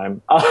I have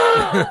time.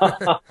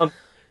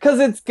 Because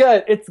it's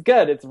good. It's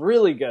good. It's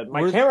really good.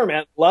 My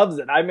cameraman loves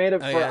it. I've made it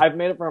for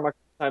him a couple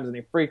times, and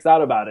he freaks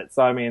out about it.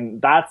 So, I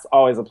mean, that's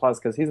always a plus,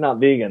 because he's not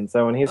vegan.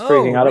 So when he's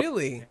freaking out,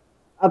 really?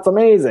 That's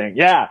amazing.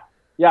 Yeah.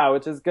 Yeah,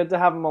 which is good to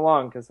have him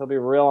along, because he'll be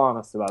real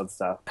honest about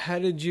stuff. How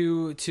did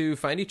you two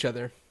find each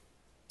other?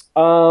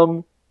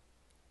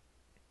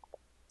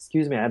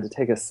 Excuse me, I had to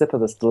take a sip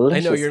of this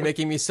delicious... I know, you're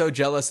making me so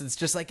jealous. It's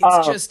just like,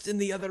 it's just in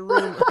the other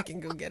room. I can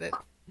go get it.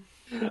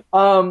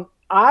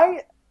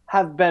 I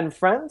have been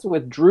friends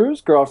with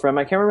Drew's girlfriend.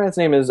 My cameraman's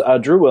name is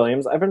Drew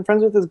Williams. I've been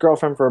friends with his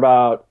girlfriend for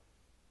about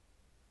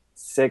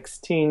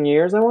 16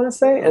 years, I want to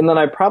say. And then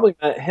I probably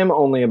met him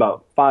only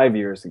about 5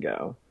 years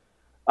ago.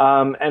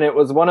 And it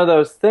was one of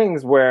those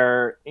things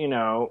where, you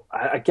know,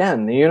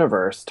 again, the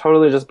universe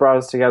totally just brought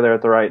us together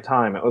at the right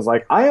time. It was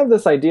like, I have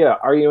this idea.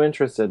 Are you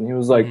interested? And he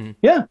was like,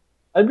 yeah,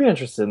 I'd be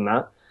interested in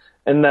that.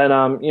 And then,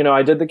 you know,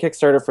 I did the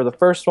Kickstarter for the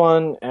first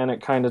one, and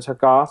it kind of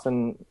took off,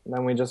 and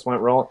then we just went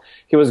rolling.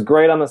 He was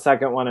great on the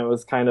second one. It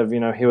was kind of,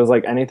 you know, he was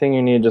like, anything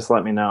you need, just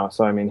let me know.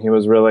 So, I mean, he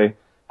was really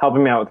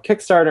helping me out with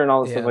Kickstarter and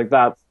all this stuff like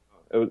that.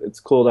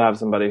 It's cool to have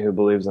somebody who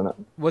believes in it.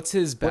 What's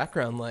his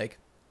background like?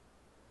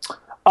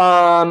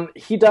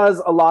 He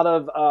does a lot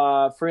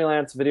of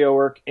freelance video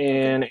work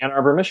in Ann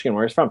Arbor, Michigan,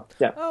 where he's from.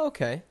 Yeah. Oh,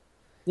 okay.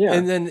 Yeah.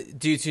 And then,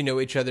 do you two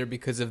know each other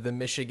because of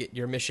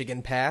your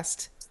Michigan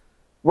past?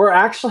 We're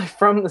actually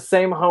from the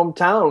same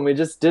hometown. We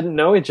just didn't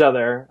know each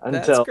other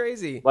until that's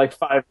crazy. Like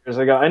 5 years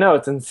ago. I know,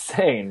 it's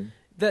insane.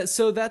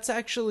 So that's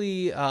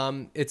actually,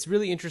 it's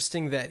really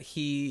interesting that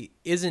he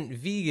isn't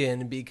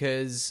vegan,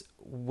 because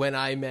when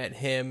I met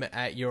him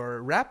at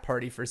your rap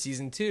party for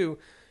season 2,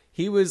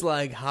 he was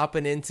like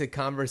hopping into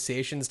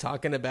conversations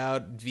talking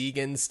about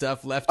vegan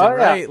stuff left and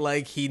right,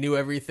 like he knew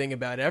everything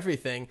about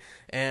everything.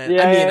 And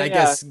I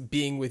guess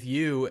being with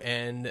you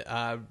and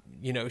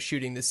you know,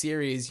 shooting the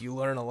series, you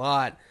learn a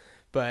lot.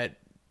 But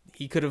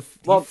he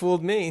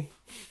fooled me.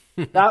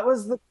 That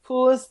was the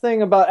coolest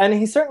thing about, and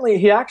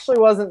he actually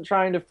wasn't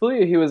trying to fool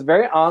you. He was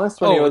very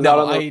honest when he was out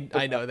on the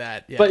I know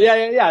that. Yeah. But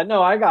yeah.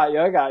 No, I got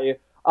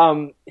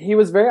you. He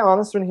was very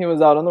honest when he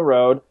was out on the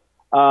road.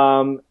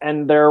 And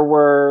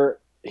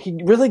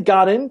he really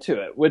got into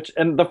it,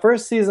 and the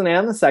first season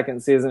and the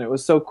second season, it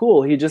was so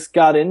cool. He just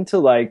got into,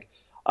 like,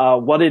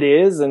 what it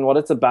is and what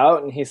it's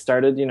about, and he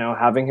started, you know,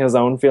 having his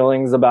own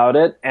feelings about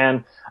it.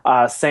 And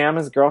Sam,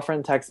 his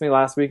girlfriend, texted me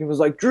last week and was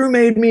like, Drew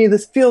made me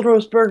this field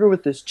roast burger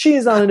with this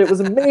cheese on it. It was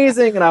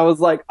amazing. And I was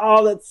like,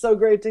 oh, that's so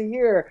great to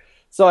hear.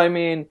 So, I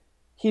mean,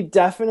 he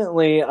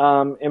definitely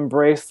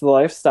embraced the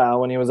lifestyle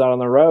when he was out on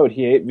the road.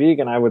 He ate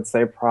vegan, I would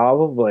say,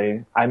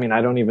 probably. I mean,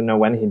 I don't even know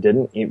when he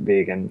didn't eat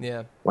vegan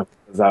when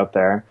he was out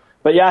there.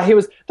 But yeah,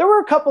 there were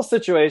a couple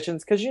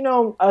situations, because, you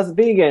know, us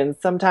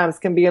vegans sometimes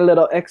can be a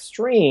little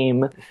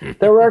extreme.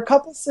 There were a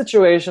couple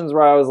situations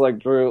where I was like,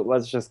 Drew,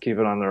 let's just keep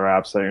it on the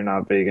wrap so you're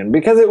not vegan.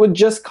 Because it would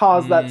just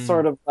cause that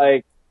sort of,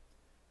 like,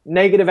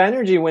 negative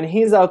energy when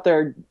he's out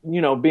there,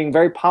 you know, being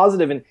very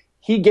positive and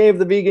he gave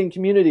the vegan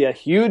community a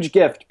huge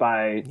gift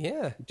by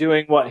Yeah.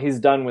 doing what he's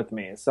done with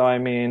me. So, I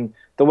mean,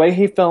 the way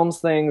he films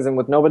things, and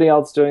with nobody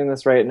else doing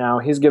this right now,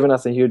 he's given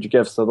us a huge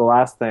gift. So the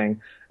last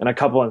thing, in a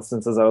couple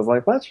instances, I was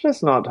like, let's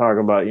just not talk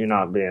about you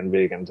not being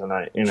vegan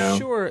tonight, you know?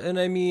 Sure, and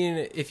I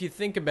mean, if you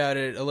think about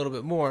it a little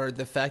bit more,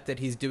 the fact that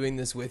he's doing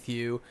this with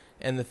you,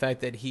 and the fact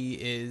that he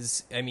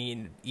is, I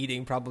mean,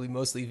 eating probably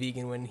mostly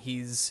vegan when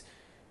he's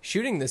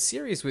shooting this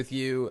series with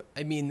you,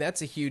 I mean,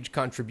 that's a huge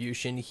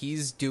contribution.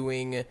 He's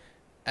doing,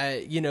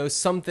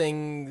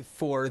 something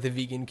for the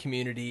vegan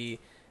community.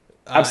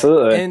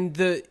 Absolutely.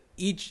 And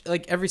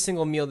every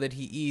single meal that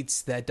he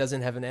eats that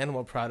doesn't have an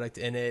animal product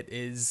in it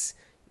is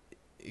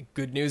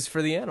good news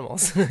for the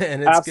animals.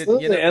 And it's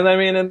Absolutely. good, And I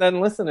mean, and then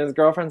listen, his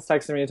girlfriend's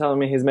texting me telling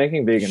me he's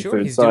making vegan sure,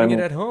 food. he's So doing I mean,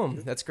 it at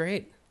home. That's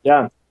great.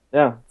 yeah,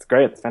 it's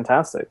great. It's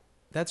fantastic.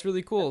 That's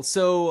really cool.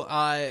 So,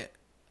 I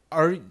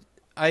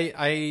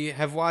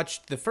have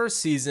watched the first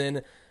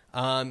season.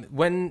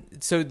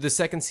 So the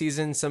second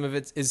season, some of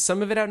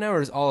it out now,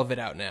 or is all of it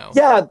out now?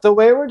 Yeah, the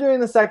way we're doing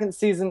the second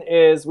season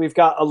is we've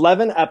got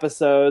 11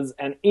 episodes,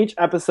 and each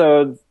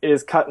episode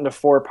is cut into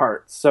 4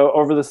 parts. So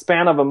over the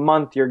span of a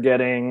month, you're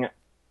getting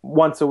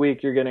once a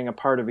week, you're getting a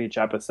part of each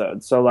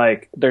episode. So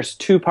like, there's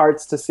 2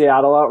 parts to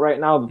Seattle out right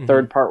now. The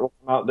third part will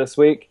come out this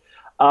week.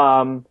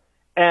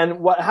 And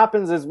what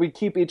happens is we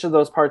keep each of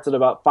those parts at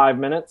about 5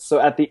 minutes. So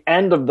at the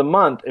end of the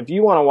month, if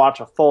you want to watch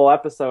a full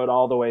episode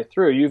all the way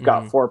through, you've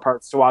got 4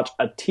 parts to watch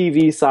a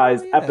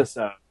TV-sized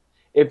episode.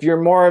 If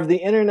you're more of the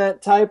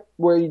internet type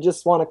where you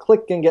just want to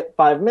click and get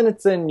 5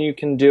 minutes in, you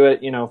can do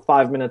it,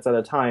 5 minutes at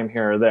a time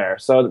here or there.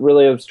 So it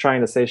really was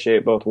trying to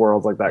satiate both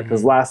worlds like that.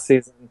 Because last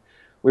season,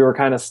 we were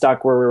kind of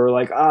stuck where we were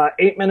like,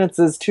 8 minutes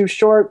is too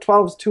short,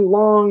 12 is too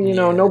long,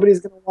 nobody's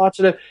going to watch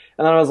it.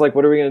 And then I was like,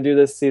 what are we going to do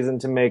this season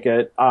to make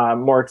it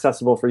more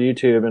accessible for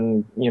YouTube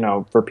and,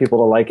 for people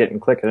to like it and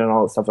click it and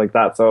all that stuff like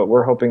that. So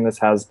we're hoping this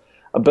has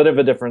a bit of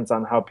a difference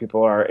on how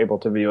people are able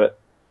to view it.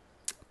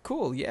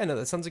 Cool. Yeah, no,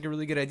 that sounds like a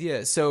really good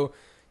idea. So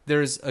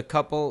there's a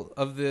couple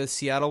of the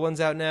Seattle ones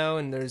out now,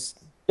 and there's...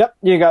 Yep,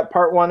 you got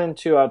part 1 and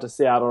 2 out to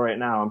Seattle right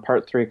now, and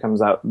part 3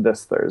 comes out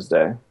this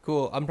Thursday.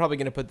 Cool. I'm probably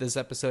going to put this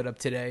episode up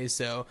today,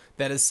 so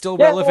that is still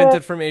relevant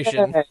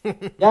information.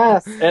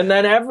 Yes, and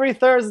then every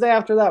Thursday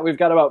after that, we've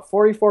got about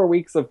 44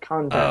 weeks of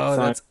content. Oh,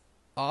 that's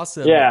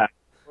awesome. Yeah,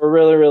 we're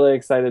really, really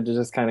excited to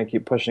just kind of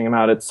keep pushing them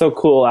out. It's so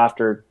cool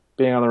after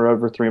being on the road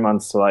for 3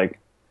 months to, like,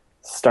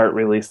 start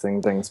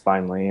releasing things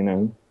finally,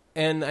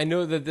 And I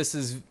know that this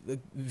is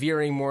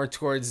veering more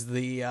towards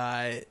the...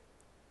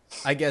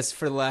 I guess,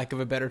 for lack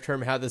of a better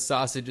term, how the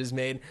sausage is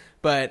made.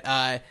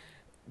 But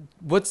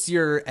what's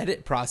your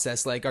edit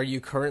process like? Are you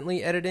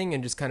currently editing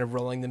and just kind of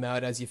rolling them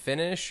out as you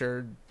finish?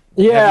 Or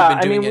have you been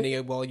doing any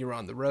while you're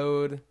on the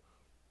road?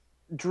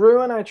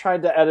 Drew and I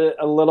tried to edit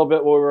a little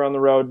bit while we were on the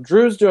road.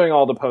 Drew's doing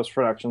all the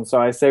post-production,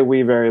 so I say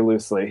we very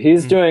loosely.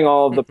 He's doing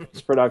all of the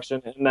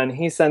post-production, and then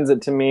he sends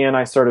it to me, and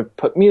I sort of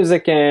put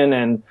music in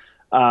and...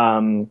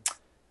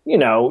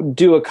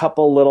 do a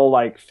couple little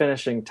like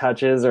finishing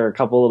touches or a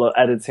couple little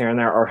edits here and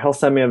there, or he'll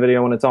send me a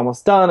video when it's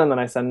almost done, and then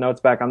I send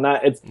notes back on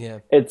that.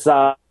 It's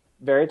a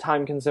very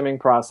time consuming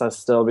process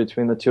still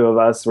between the two of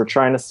us. We're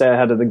trying to stay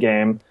ahead of the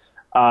game.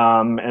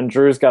 And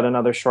Drew's got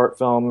another short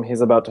film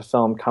he's about to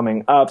film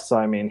coming up. So,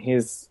 I mean,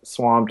 he's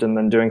swamped and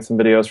then doing some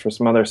videos for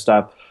some other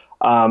stuff.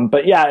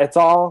 But yeah, it's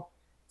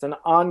an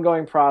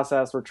ongoing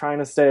process. We're trying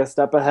to stay a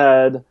step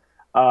ahead.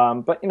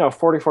 But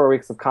 44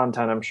 weeks of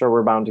content, I'm sure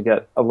we're bound to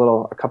get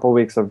a couple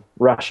weeks of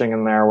rushing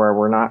in there where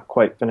we're not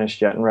quite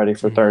finished yet and ready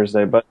for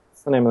Thursday, but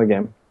it's the name of the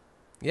game.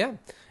 Yeah.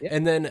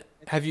 And then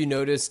have you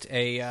noticed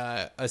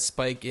a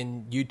spike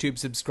in YouTube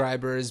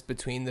subscribers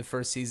between the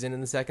first season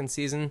and the second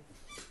season?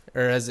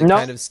 Or has it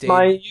kind of stayed?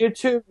 My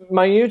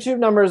YouTube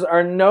numbers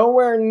are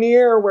nowhere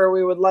near where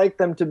we would like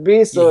them to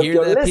be. So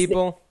you hear that,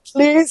 people?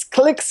 Please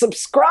click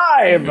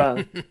subscribe.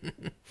 The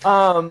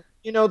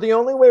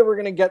only way we're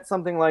going to get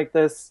something like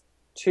this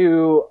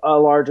to a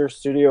larger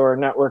studio or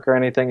network or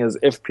anything is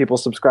if people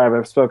subscribe.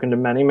 I've spoken to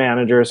many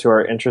managers who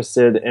are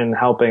interested in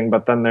helping,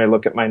 but then they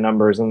look at my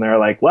numbers and they're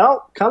like,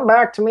 well, come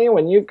back to me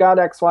when you've got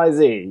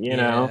XYZ,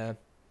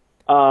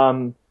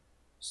 know?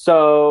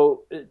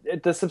 So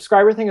the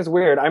subscriber thing is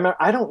weird.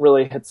 I don't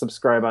really hit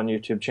subscribe on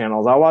YouTube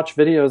channels. I'll watch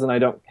videos and I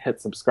don't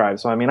hit subscribe.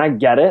 So, I mean, I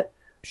get it,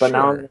 but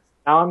now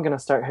I'm going to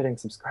start hitting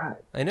subscribe.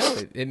 I know.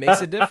 It makes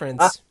a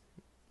difference.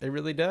 It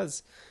really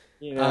does.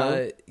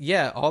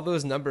 All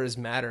those numbers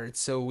matter.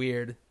 It's so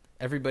weird.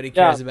 Everybody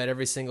cares about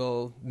every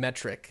single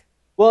metric.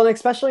 Well, and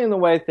especially in the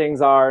way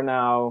things are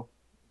now,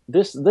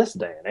 this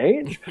day and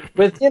age,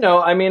 with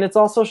it's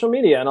all social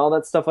media and all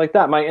that stuff like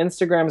that. My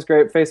Instagram's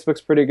great,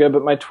 Facebook's pretty good,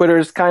 but my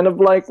Twitter's kind of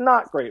like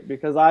not great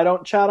because I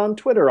don't chat on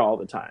Twitter all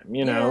the time.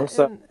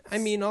 So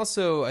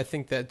also I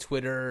think that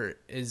Twitter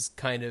is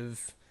kind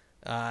of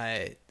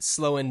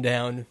slowing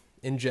down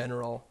in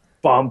general.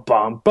 Bum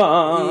bum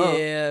bum.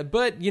 Yeah,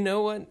 but you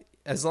know what?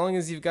 As long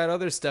as you've got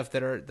other stuff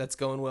that's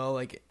going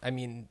well,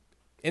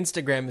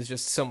 Instagram is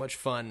just so much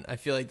fun. I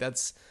feel like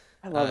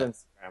I love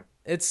Instagram.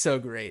 It's so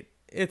great.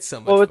 It's so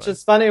much Well, which fun.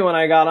 is funny, when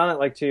I got on it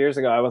like 2 years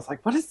ago, I was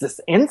like, what is this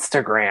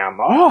Instagram?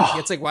 Oh,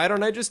 It's like, why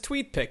don't I just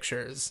tweet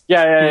pictures?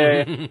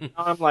 yeah. Now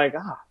I'm like,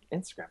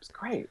 Instagram's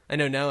great. I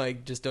know, now I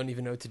just don't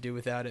even know what to do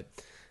without it.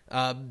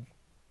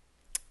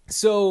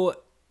 So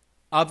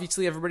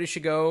obviously everybody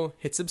should go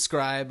hit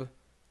subscribe,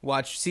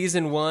 watch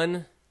season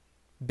 1,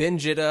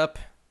 binge it up,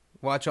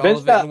 watch all Binge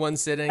of it that. in one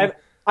sitting.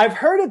 I've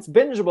heard it's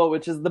bingeable,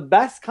 which is the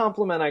best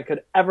compliment I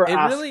could ever It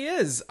ask. really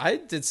is. I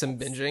did some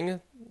binging.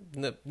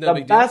 No The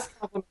big deal. best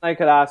compliment I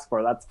could ask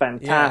for. That's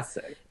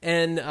fantastic.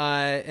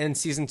 And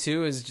season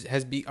 2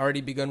 has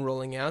already begun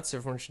rolling out, so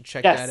everyone should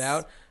check Yes. that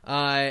out.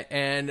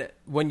 And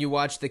when you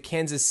watch the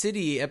Kansas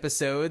City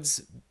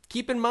episodes,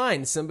 keep in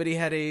mind somebody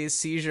had a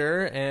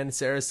seizure, and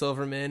Sarah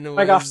Silverman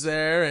my gosh. was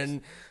there,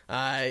 and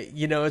it's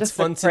Just a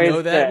fun to crazy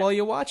know that day. while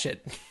you watch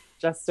it.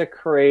 Just a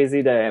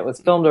crazy day. It was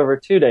filmed over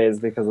 2 days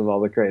because of all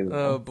the crazy.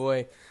 Oh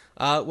boy.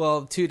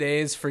 Well, 2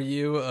 days for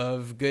you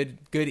of good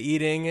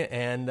eating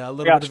and a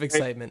little Yeah, bit of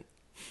excitement.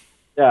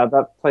 Yeah,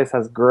 that place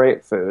has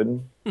great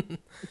food. And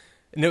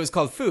it was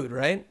called Food,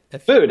 right?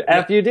 Food, Yeah,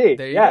 F-U-D.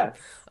 There you Yes.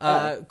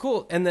 go.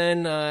 Cool. And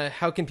then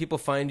how can people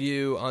find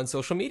you on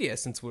social media,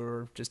 since we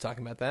were just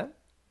talking about that?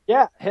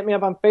 Yeah, hit me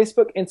up on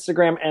Facebook,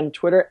 Instagram, and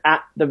Twitter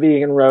at The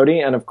Vegan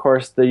Roadie. And of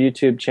course, the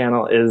YouTube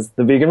channel is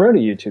The Vegan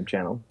Roadie YouTube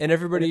channel. And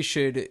everybody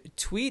should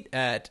tweet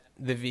at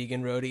the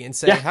Vegan Roadie and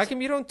say, Yeah. how come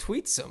you don't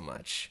tweet so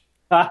much?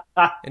 And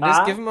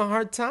just give them a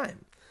hard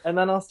time. And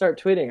then I'll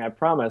start tweeting, I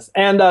promise.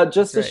 And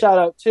just a Great. shout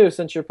out, too,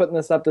 since you're putting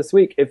this up this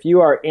week, if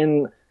you are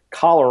in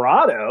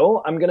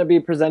Colorado, I'm going to be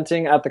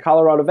presenting at the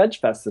Colorado Veg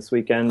Fest this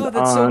weekend. Oh,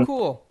 that's so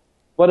cool.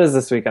 What is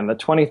this weekend? The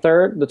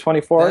 23rd? The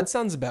 24th? That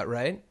sounds about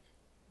right.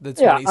 The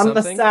Yeah, on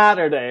the 20-something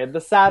Saturday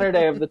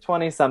of the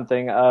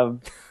 20-something of...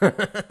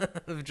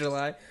 of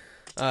July,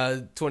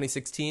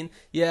 2016.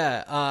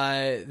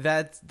 Yeah,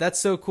 that's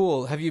so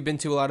cool. Have you been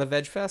to a lot of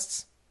Veg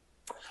Fests?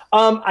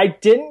 I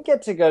didn't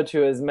get to go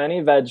to as many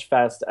Veg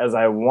Fest as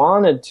I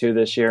wanted to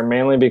this year,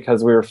 mainly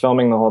because we were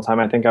filming the whole time.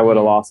 I think I would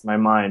have lost my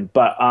mind.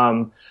 But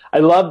I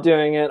love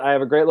doing it. I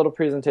have a great little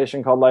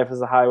presentation called Life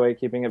is a Highway,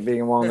 Keeping It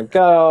Vegan Well on the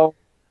Go.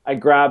 I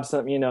grab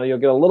some, you'll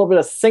get a little bit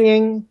of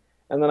singing,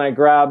 and then I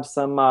grab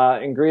some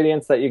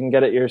ingredients that you can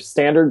get at your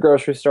standard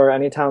grocery store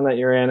any town that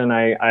you're in, and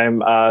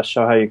I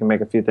show how you can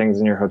make a few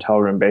things in your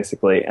hotel room,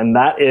 basically. And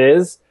that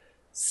is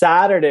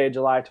Saturday,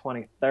 July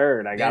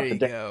 23rd. I got There the you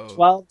day go.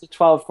 12 to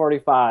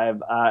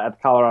 12:45 at the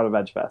Colorado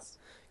Veg Fest.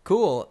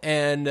 Cool.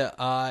 And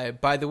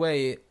by the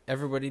way,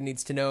 everybody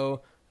needs to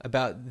know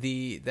about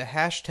the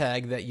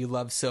hashtag that you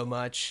love so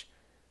much.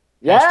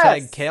 Yes,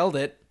 Hashtag Killed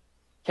It.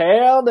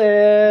 killed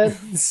it.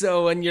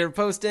 So when you're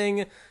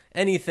posting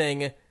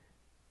anything,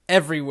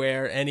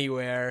 everywhere,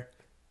 anywhere,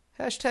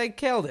 hashtag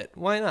Killed It.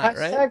 Why not,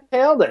 right? Hashtag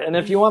killed it. And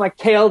if you want a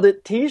killed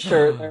it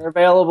t-shirt, they're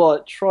available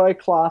at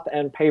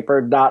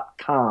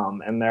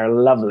troyclothandpaper.com, and they're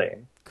lovely.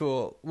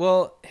 Cool.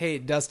 Well, hey,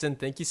 Dustin,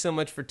 thank you so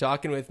much for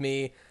talking with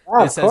me.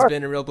 Yeah, This of has course.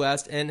 been a real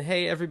blast. And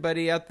hey,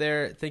 everybody out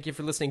there, thank you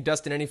for listening.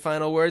 Dustin, any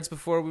final words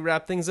before we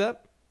wrap things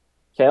up?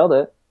 Killed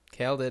it.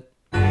 Killed it.